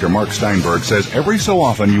consultant Dr. Mark Steinberg says every so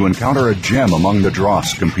often you encounter a gem among the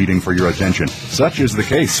dross competing for your attention. Such is the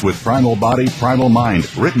case with Primal Body, Primal Mind,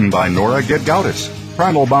 written by Nora Gedgaudas.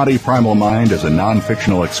 Primal Body, Primal Mind is a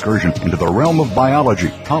non-fictional excursion into the realm of biology,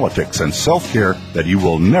 politics, and self-care that you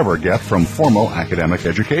will never get from formal academic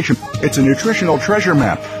education. It's a nutritional treasure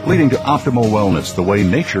map leading to optimal wellness the way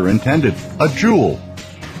nature intended. A jewel.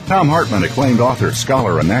 Tom Hartman, acclaimed author,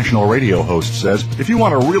 scholar, and national radio host, says, if you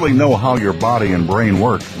want to really know how your body and brain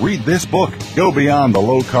work, read this book. Go beyond the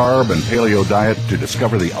low-carb and paleo diet to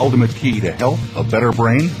discover the ultimate key to health, a better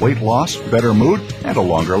brain, weight loss, better mood, and a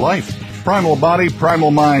longer life. Primal Body,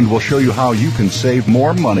 Primal Mind will show you how you can save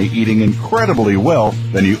more money eating incredibly well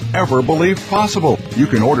than you ever believed possible. You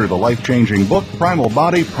can order the life-changing book, Primal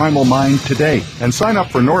Body, Primal Mind, today. And sign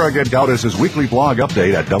up for Nora Gedgaudas' weekly blog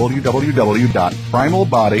update at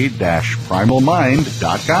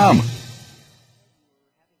www.primalbody-primalmind.com.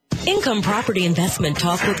 Income Property Investment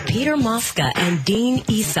Talk with Peter Mosca and Dean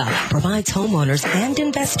Issa provides homeowners and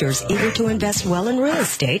investors eager to invest well in real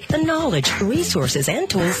estate the knowledge, resources, and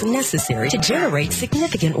tools necessary to generate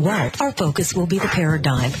significant wealth. Our focus will be the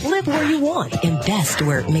paradigm. Live where you want. Invest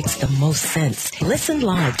where it makes the most sense. Listen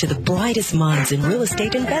live to the brightest minds in real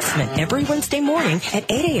estate investment every Wednesday morning at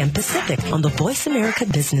 8 a.m. Pacific on the Voice America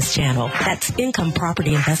Business Channel. That's Income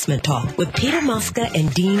Property Investment Talk with Peter Mosca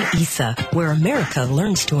and Dean Issa, where America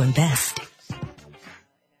learns to invest.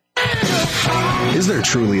 Is there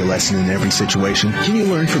truly a lesson in every situation? Can you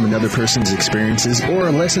learn from another person's experiences, or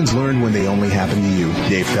are lessons learned when they only happen to you?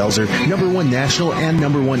 Dave Pelzer, #1 national and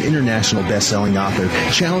 #1 international best-selling author,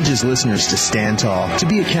 challenges listeners to stand tall, to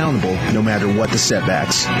be accountable no matter what the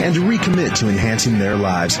setbacks, and to recommit to enhancing their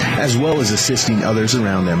lives, as well as assisting others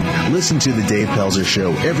around them. Listen to The Dave Pelzer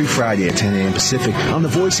Show every Friday at 10 a.m. Pacific on the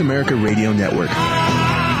Voice America Radio Network.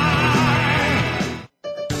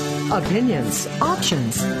 Opinions,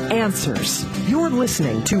 options, answers. You're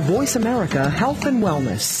listening to Voice America Health and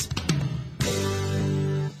Wellness.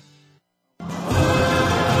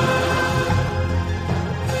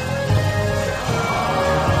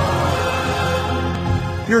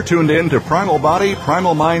 You're tuned in to Primal Body,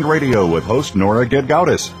 Primal Mind Radio with host Nora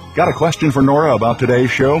Gedgaudas. Got a question for Nora about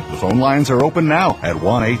today's show? The phone lines are open now at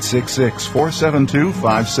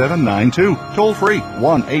 1-866-472-5792. Toll free,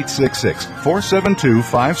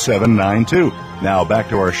 1-866-472-5792. Now back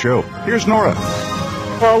to our show. Here's Nora.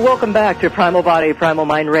 Well, welcome back to Primal Body, Primal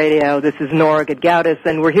Mind Radio. This is Nora Gedgaudas,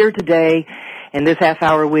 and we're here today in this half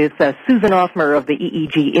hour with Susan Offmer of the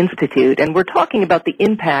EEG Institute, and we're talking about the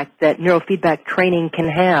impact that neurofeedback training can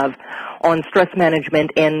have on stress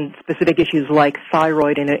management and specific issues like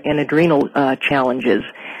thyroid and adrenal challenges.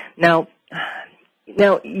 Now,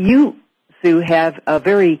 you, Sue, have a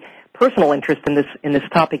very personal interest in this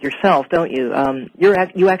topic yourself, don't you?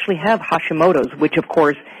 You actually have Hashimoto's, which of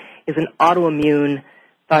course is an autoimmune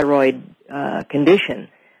thyroid condition.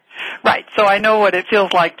 Right. So I know what it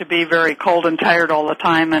feels like to be very cold and tired all the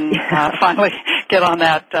time and finally get on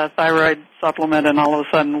that thyroid supplement and all of a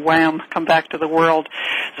sudden, wham, come back to the world.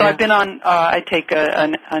 So I've been on, I take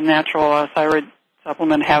a natural thyroid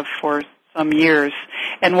supplement, have for some years.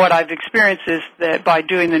 And what I've experienced is that by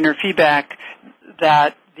doing the neurofeedback,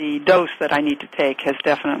 that the dose that I need to take has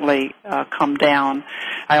definitely come down.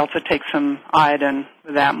 I also take some iodine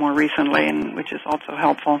with that more recently, and which is also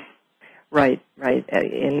helpful. Right.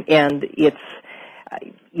 And it's,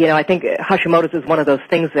 I think Hashimoto's is one of those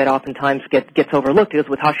things that oftentimes gets overlooked, because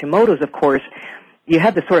with Hashimoto's, of course, you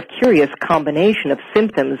have this sort of curious combination of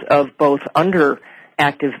symptoms of both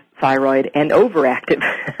underactive thyroid and overactive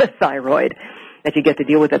thyroid that you get to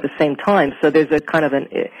deal with at the same time. So there's a kind of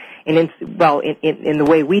in the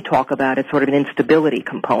way we talk about it, sort of an instability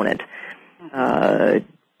component to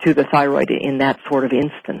the thyroid in that sort of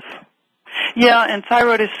instance. Yeah, and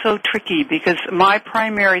thyroid is so tricky because my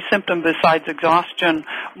primary symptom besides exhaustion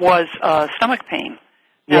was stomach pain.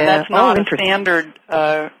 Now, that's not a standard,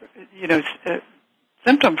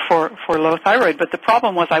 symptom for low thyroid, but the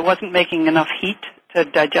problem was I wasn't making enough heat to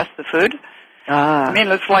digest the food. I mean,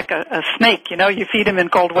 it's like a snake, you feed him in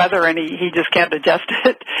cold weather and he just can't digest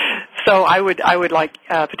it. So I would like,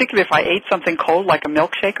 particularly if I ate something cold like a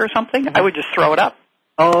milkshake or something, I would just throw it up.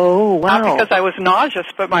 Oh, wow. Not because I was nauseous,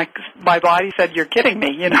 but my body said, you're kidding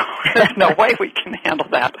me, there's no way we can handle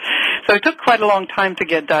that. So it took quite a long time to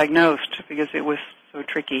get diagnosed because it was so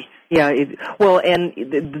tricky. Yeah, and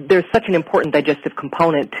there's such an important digestive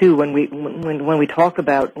component too when we talk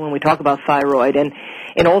about thyroid, and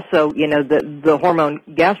also the hormone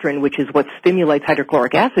gastrin, which is what stimulates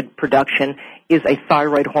hydrochloric acid production, is a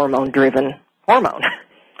thyroid hormone driven hormone.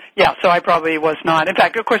 Yeah, so I probably was not. In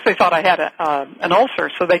fact, of course, they thought I had an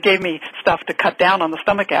ulcer, so they gave me stuff to cut down on the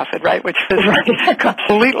stomach acid, right, which is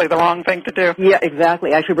completely the wrong thing to do. Yeah,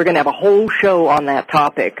 exactly. Actually, we're going to have a whole show on that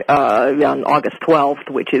topic on August 12th,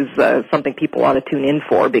 which is something people ought to tune in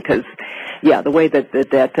for because, the way that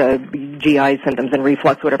GI symptoms and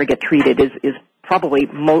reflux, whatever, get treated is probably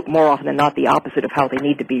more often than not the opposite of how they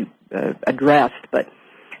need to be addressed, but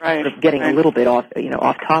sort of getting a little bit off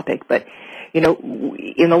topic, but in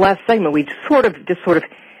the last segment, we sort of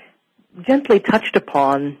gently touched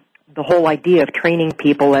upon the whole idea of training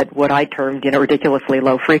people at what I termed, ridiculously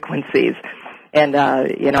low frequencies. And,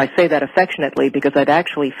 I say that affectionately because I've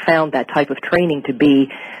actually found that type of training to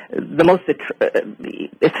be the most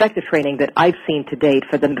effective training that I've seen to date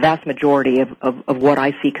for the vast majority of what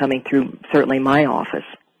I see coming through, certainly my office.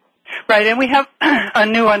 Right, and we have a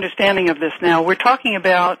new understanding of this now. We're talking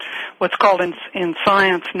about what's called in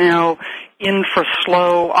science now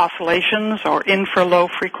infraslow oscillations or infralow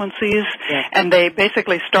frequencies, and they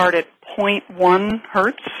basically start at 0.1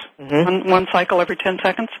 hertz, one cycle every 10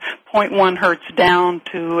 seconds, 0.1 hertz down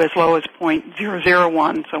to as low as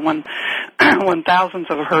 0.001, so 1/1000th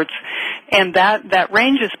of a hertz. And that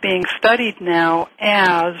range is being studied now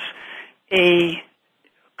as a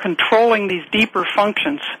controlling these deeper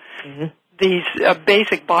functions, these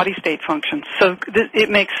basic body state functions. So it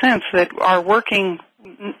makes sense that our working,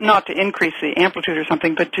 not to increase the amplitude or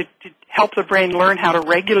something, but to help the brain learn how to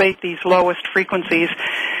regulate these lowest frequencies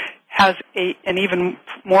has an even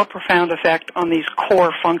more profound effect on these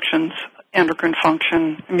core functions, endocrine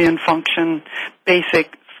function, immune function,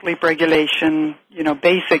 basic sleep regulation,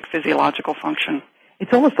 basic physiological function.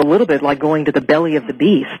 It's almost a little bit like going to the belly of the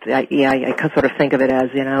beast. I sort of think of it as,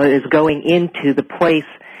 is going into the place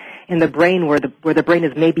in the brain where the brain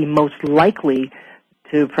is maybe most likely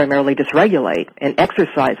to primarily dysregulate, and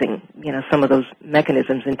exercising, some of those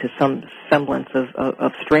mechanisms into some semblance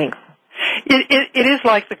of strength. It is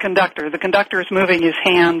like the conductor. The conductor is moving his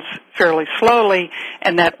hands fairly slowly,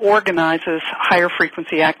 and that organizes higher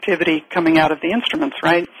frequency activity coming out of the instruments,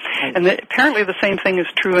 right? And apparently the same thing is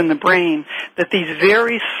true in the brain, that these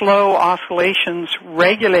very slow oscillations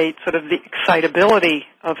regulate sort of the excitability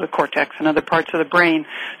of the cortex and other parts of the brain,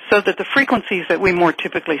 so that the frequencies that we more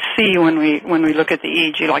typically see when we look at the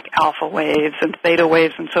EEG, like alpha waves and theta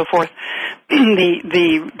waves and so forth,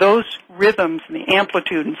 those rhythms and the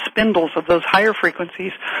amplitude and spindles of those higher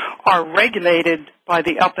frequencies are regulated by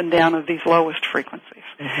the up and down of these lowest frequencies.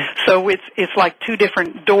 So it's like two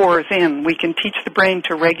different doors in. We can teach the brain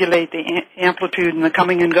to regulate the amplitude and the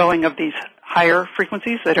coming and going of these higher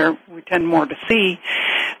frequencies that we tend more to see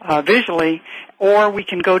visually, or we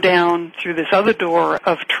can go down through this other door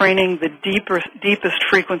of training the deepest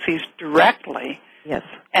frequencies directly. Yes.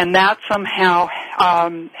 And that somehow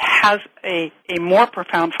has a more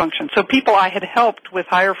profound function. So people I had helped with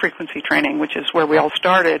higher frequency training, which is where we all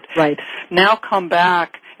started, now come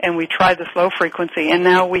back and we try this low frequency, and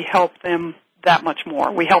now we help them that much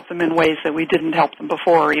more. We help them in ways that we didn't help them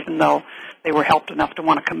before, even though they were helped enough to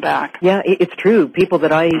want to come back. Yeah, it's true. People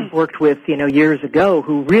that I worked with, years ago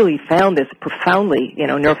who really found this profoundly,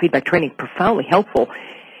 neurofeedback training profoundly helpful.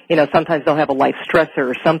 Sometimes they'll have a life stressor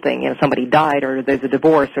or something, somebody died or there's a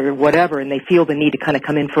divorce or whatever, and they feel the need to kind of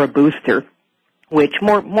come in for a booster which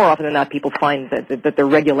more often than not people find that they're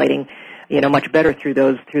regulating, much better through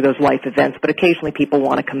those life events. But occasionally people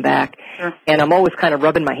want to come back, sure. And I'm always kind of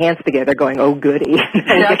rubbing my hands together, going, "Oh, goody!"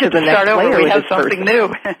 I get to start over. We have something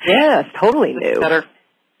new. Yes, totally new. Better.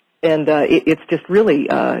 And it's just really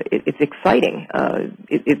it's exciting.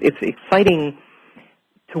 It's exciting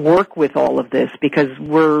to work with all of this because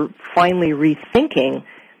we're finally rethinking.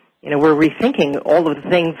 We're rethinking all of the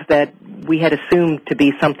things that we had assumed to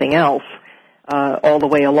be something else all the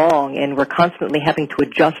way along, and we're constantly having to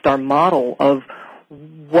adjust our model of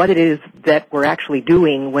what it is that we're actually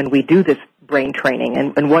doing when we do this brain training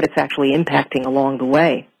and what it's actually impacting along the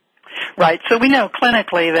way. Right. So we know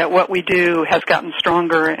clinically that what we do has gotten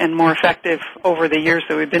stronger and more effective over the years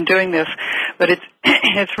that we've been doing this, but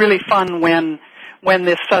it's really fun when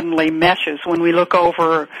this suddenly meshes, when we look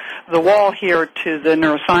over the wall here to the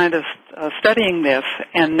neuroscientists studying this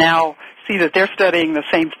and now see that they're studying the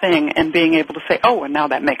same thing and being able to say, oh, and now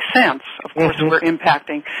that makes sense. Of course, we're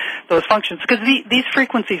impacting those functions because these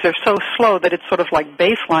frequencies are so slow that it's sort of like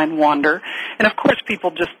baseline wander. And, of course,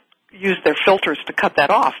 people just use their filters to cut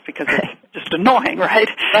that off because it's just annoying, right?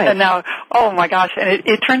 And now, oh, my gosh, and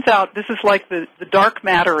it turns out this is like the dark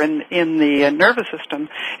matter in the nervous system.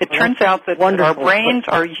 It turns out that our brains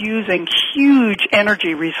are using huge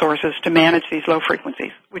energy resources to manage these low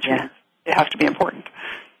frequencies, which means they have to be important.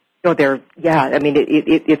 Oh, I mean,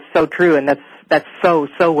 it's so true, and that's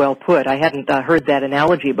so well put. I hadn't heard that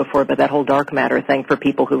analogy before, but that whole dark matter thing for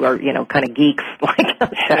people who are, kind of geeks, like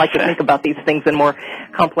to think about these things in more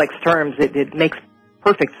complex terms, it makes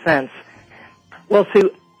perfect sense. Well,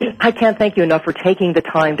 Sue, I can't thank you enough for taking the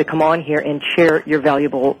time to come on here and share your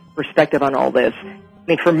valuable perspective on all this. I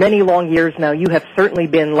mean, for many long years now, you have certainly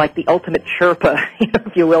been like the ultimate Sherpa,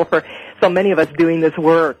 if you will, for so many of us doing this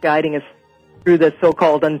work, guiding us through the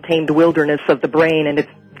so-called untamed wilderness of the brain and its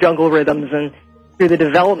jungle rhythms and through the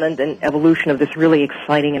development and evolution of this really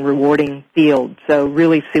exciting and rewarding field. So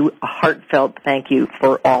really, Sue, a heartfelt thank you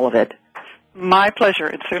for all of it. My pleasure.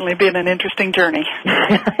 It's certainly been an interesting journey.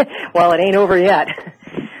 Well, it ain't over yet.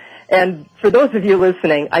 And for those of you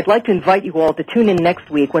listening, I'd like to invite you all to tune in next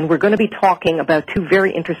week when we're going to be talking about two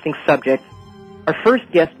very interesting subjects. Our first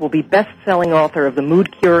guest will be best-selling author of The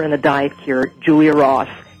Mood Cure and the Diet Cure, Julia Ross.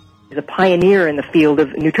 Is a pioneer in the field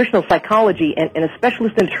of nutritional psychology and a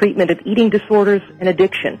specialist in the treatment of eating disorders and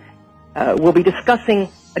addiction. We'll be discussing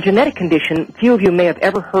a genetic condition few of you may have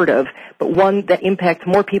ever heard of, but one that impacts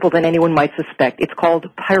more people than anyone might suspect. It's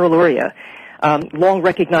called pyroluria, long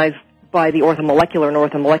recognized by the orthomolecular and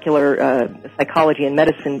orthomolecular psychology and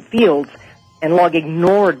medicine fields, and long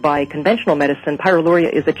ignored by conventional medicine. Pyroluria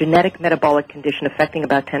is a genetic metabolic condition affecting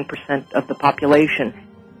about 10% of the population.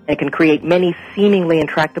 It can create many seemingly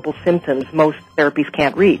intractable symptoms most therapies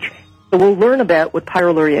can't reach. So we'll learn about what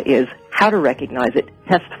pyroluria is, how to recognize it,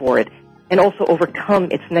 test for it, and also overcome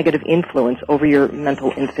its negative influence over your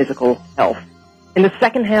mental and physical health. In the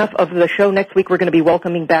second half of the show next week, we're going to be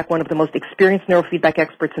welcoming back one of the most experienced neurofeedback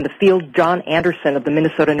experts in the field, John Anderson of the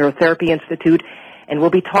Minnesota Neurotherapy Institute, and we'll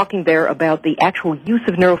be talking there about the actual use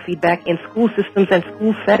of neurofeedback in school systems and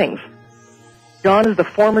school settings. John is the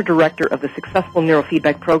former director of the successful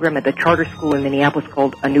neurofeedback program at the charter school in Minneapolis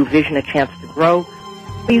called A New Vision, A Chance to Grow.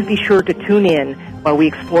 Please be sure to tune in while we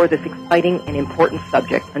explore this exciting and important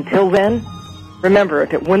subject. Until then, remember,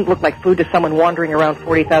 if it wouldn't look like food to someone wandering around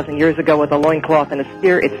 40,000 years ago with a loincloth and a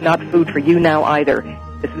spear, it's not food for you now either.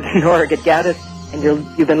 This is Nora Gedgaudas, and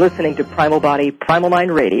you've been listening to Primal Body, Primal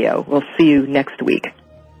Mind Radio. We'll see you next week.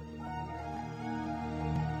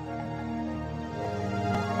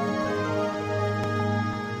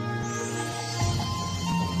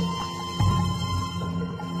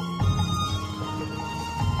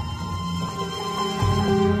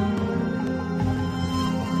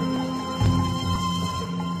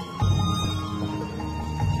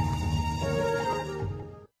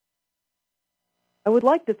 I would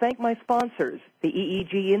like to thank my sponsors, the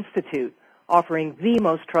EEG Institute, offering the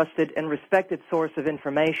most trusted and respected source of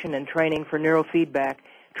information and training for neurofeedback,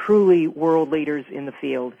 truly world leaders in the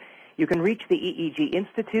field. You can reach the EEG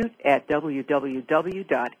Institute at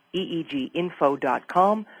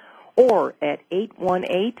www.eeginfo.com or at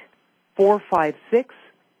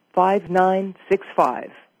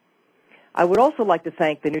 818-456-5965. I would also like to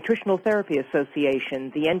thank the Nutritional Therapy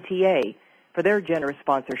Association, the NTA, for their generous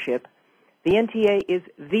sponsorship. The NTA is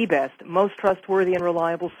the best, most trustworthy and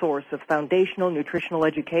reliable source of foundational nutritional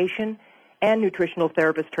education and nutritional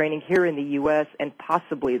therapist training here in the U.S. and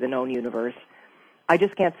possibly the known universe. I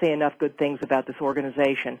just can't say enough good things about this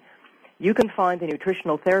organization. You can find the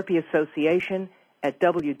Nutritional Therapy Association at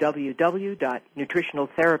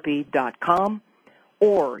www.nutritionaltherapy.com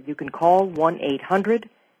or you can call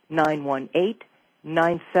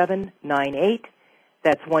 1-800-918-9798.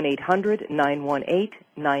 That's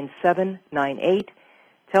 1-800-918-9798.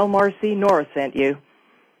 Tell Marcy Nora sent you.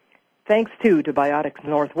 Thanks, too, to Biotics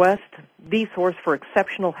Northwest, the source for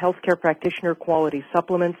exceptional healthcare practitioner quality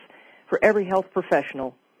supplements for every health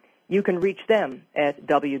professional. You can reach them at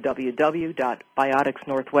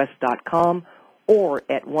www.bioticsnorthwest.com or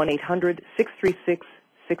at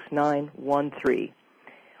 1-800-636-6913.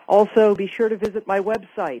 Also, be sure to visit my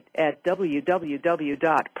website at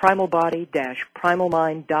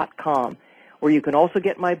www.primalbody-primalmind.com, where you can also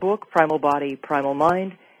get my book, Primal Body, Primal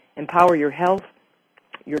Mind, Empower Your Health,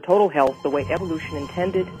 Your Total Health, the way evolution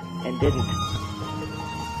intended and didn't.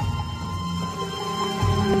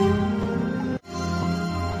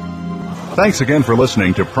 Thanks again for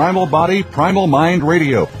listening to Primal Body, Primal Mind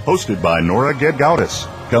Radio, hosted by Nora Gedgaudas.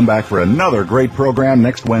 Come back for another great program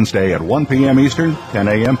next Wednesday at 1 p.m. Eastern, 10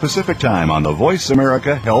 a.m. Pacific Time on the Voice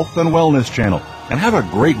America Health and Wellness Channel. And have a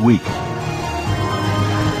great week.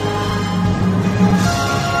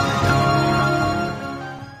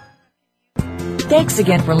 Thanks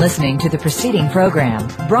again for listening to the preceding program,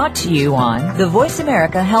 brought to you on the Voice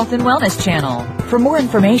America Health and Wellness Channel. For more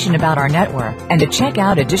information about our network and to check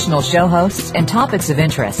out additional show hosts and topics of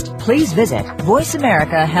interest, please visit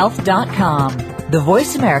voiceamericahealth.com. The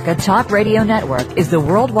Voice America Talk Radio Network is the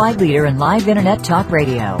worldwide leader in live Internet talk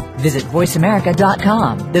radio. Visit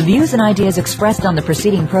voiceamerica.com. The views and ideas expressed on the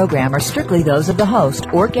preceding program are strictly those of the host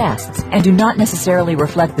or guests and do not necessarily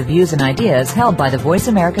reflect the views and ideas held by the Voice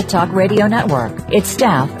America Talk Radio Network, its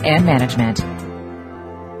staff, and management.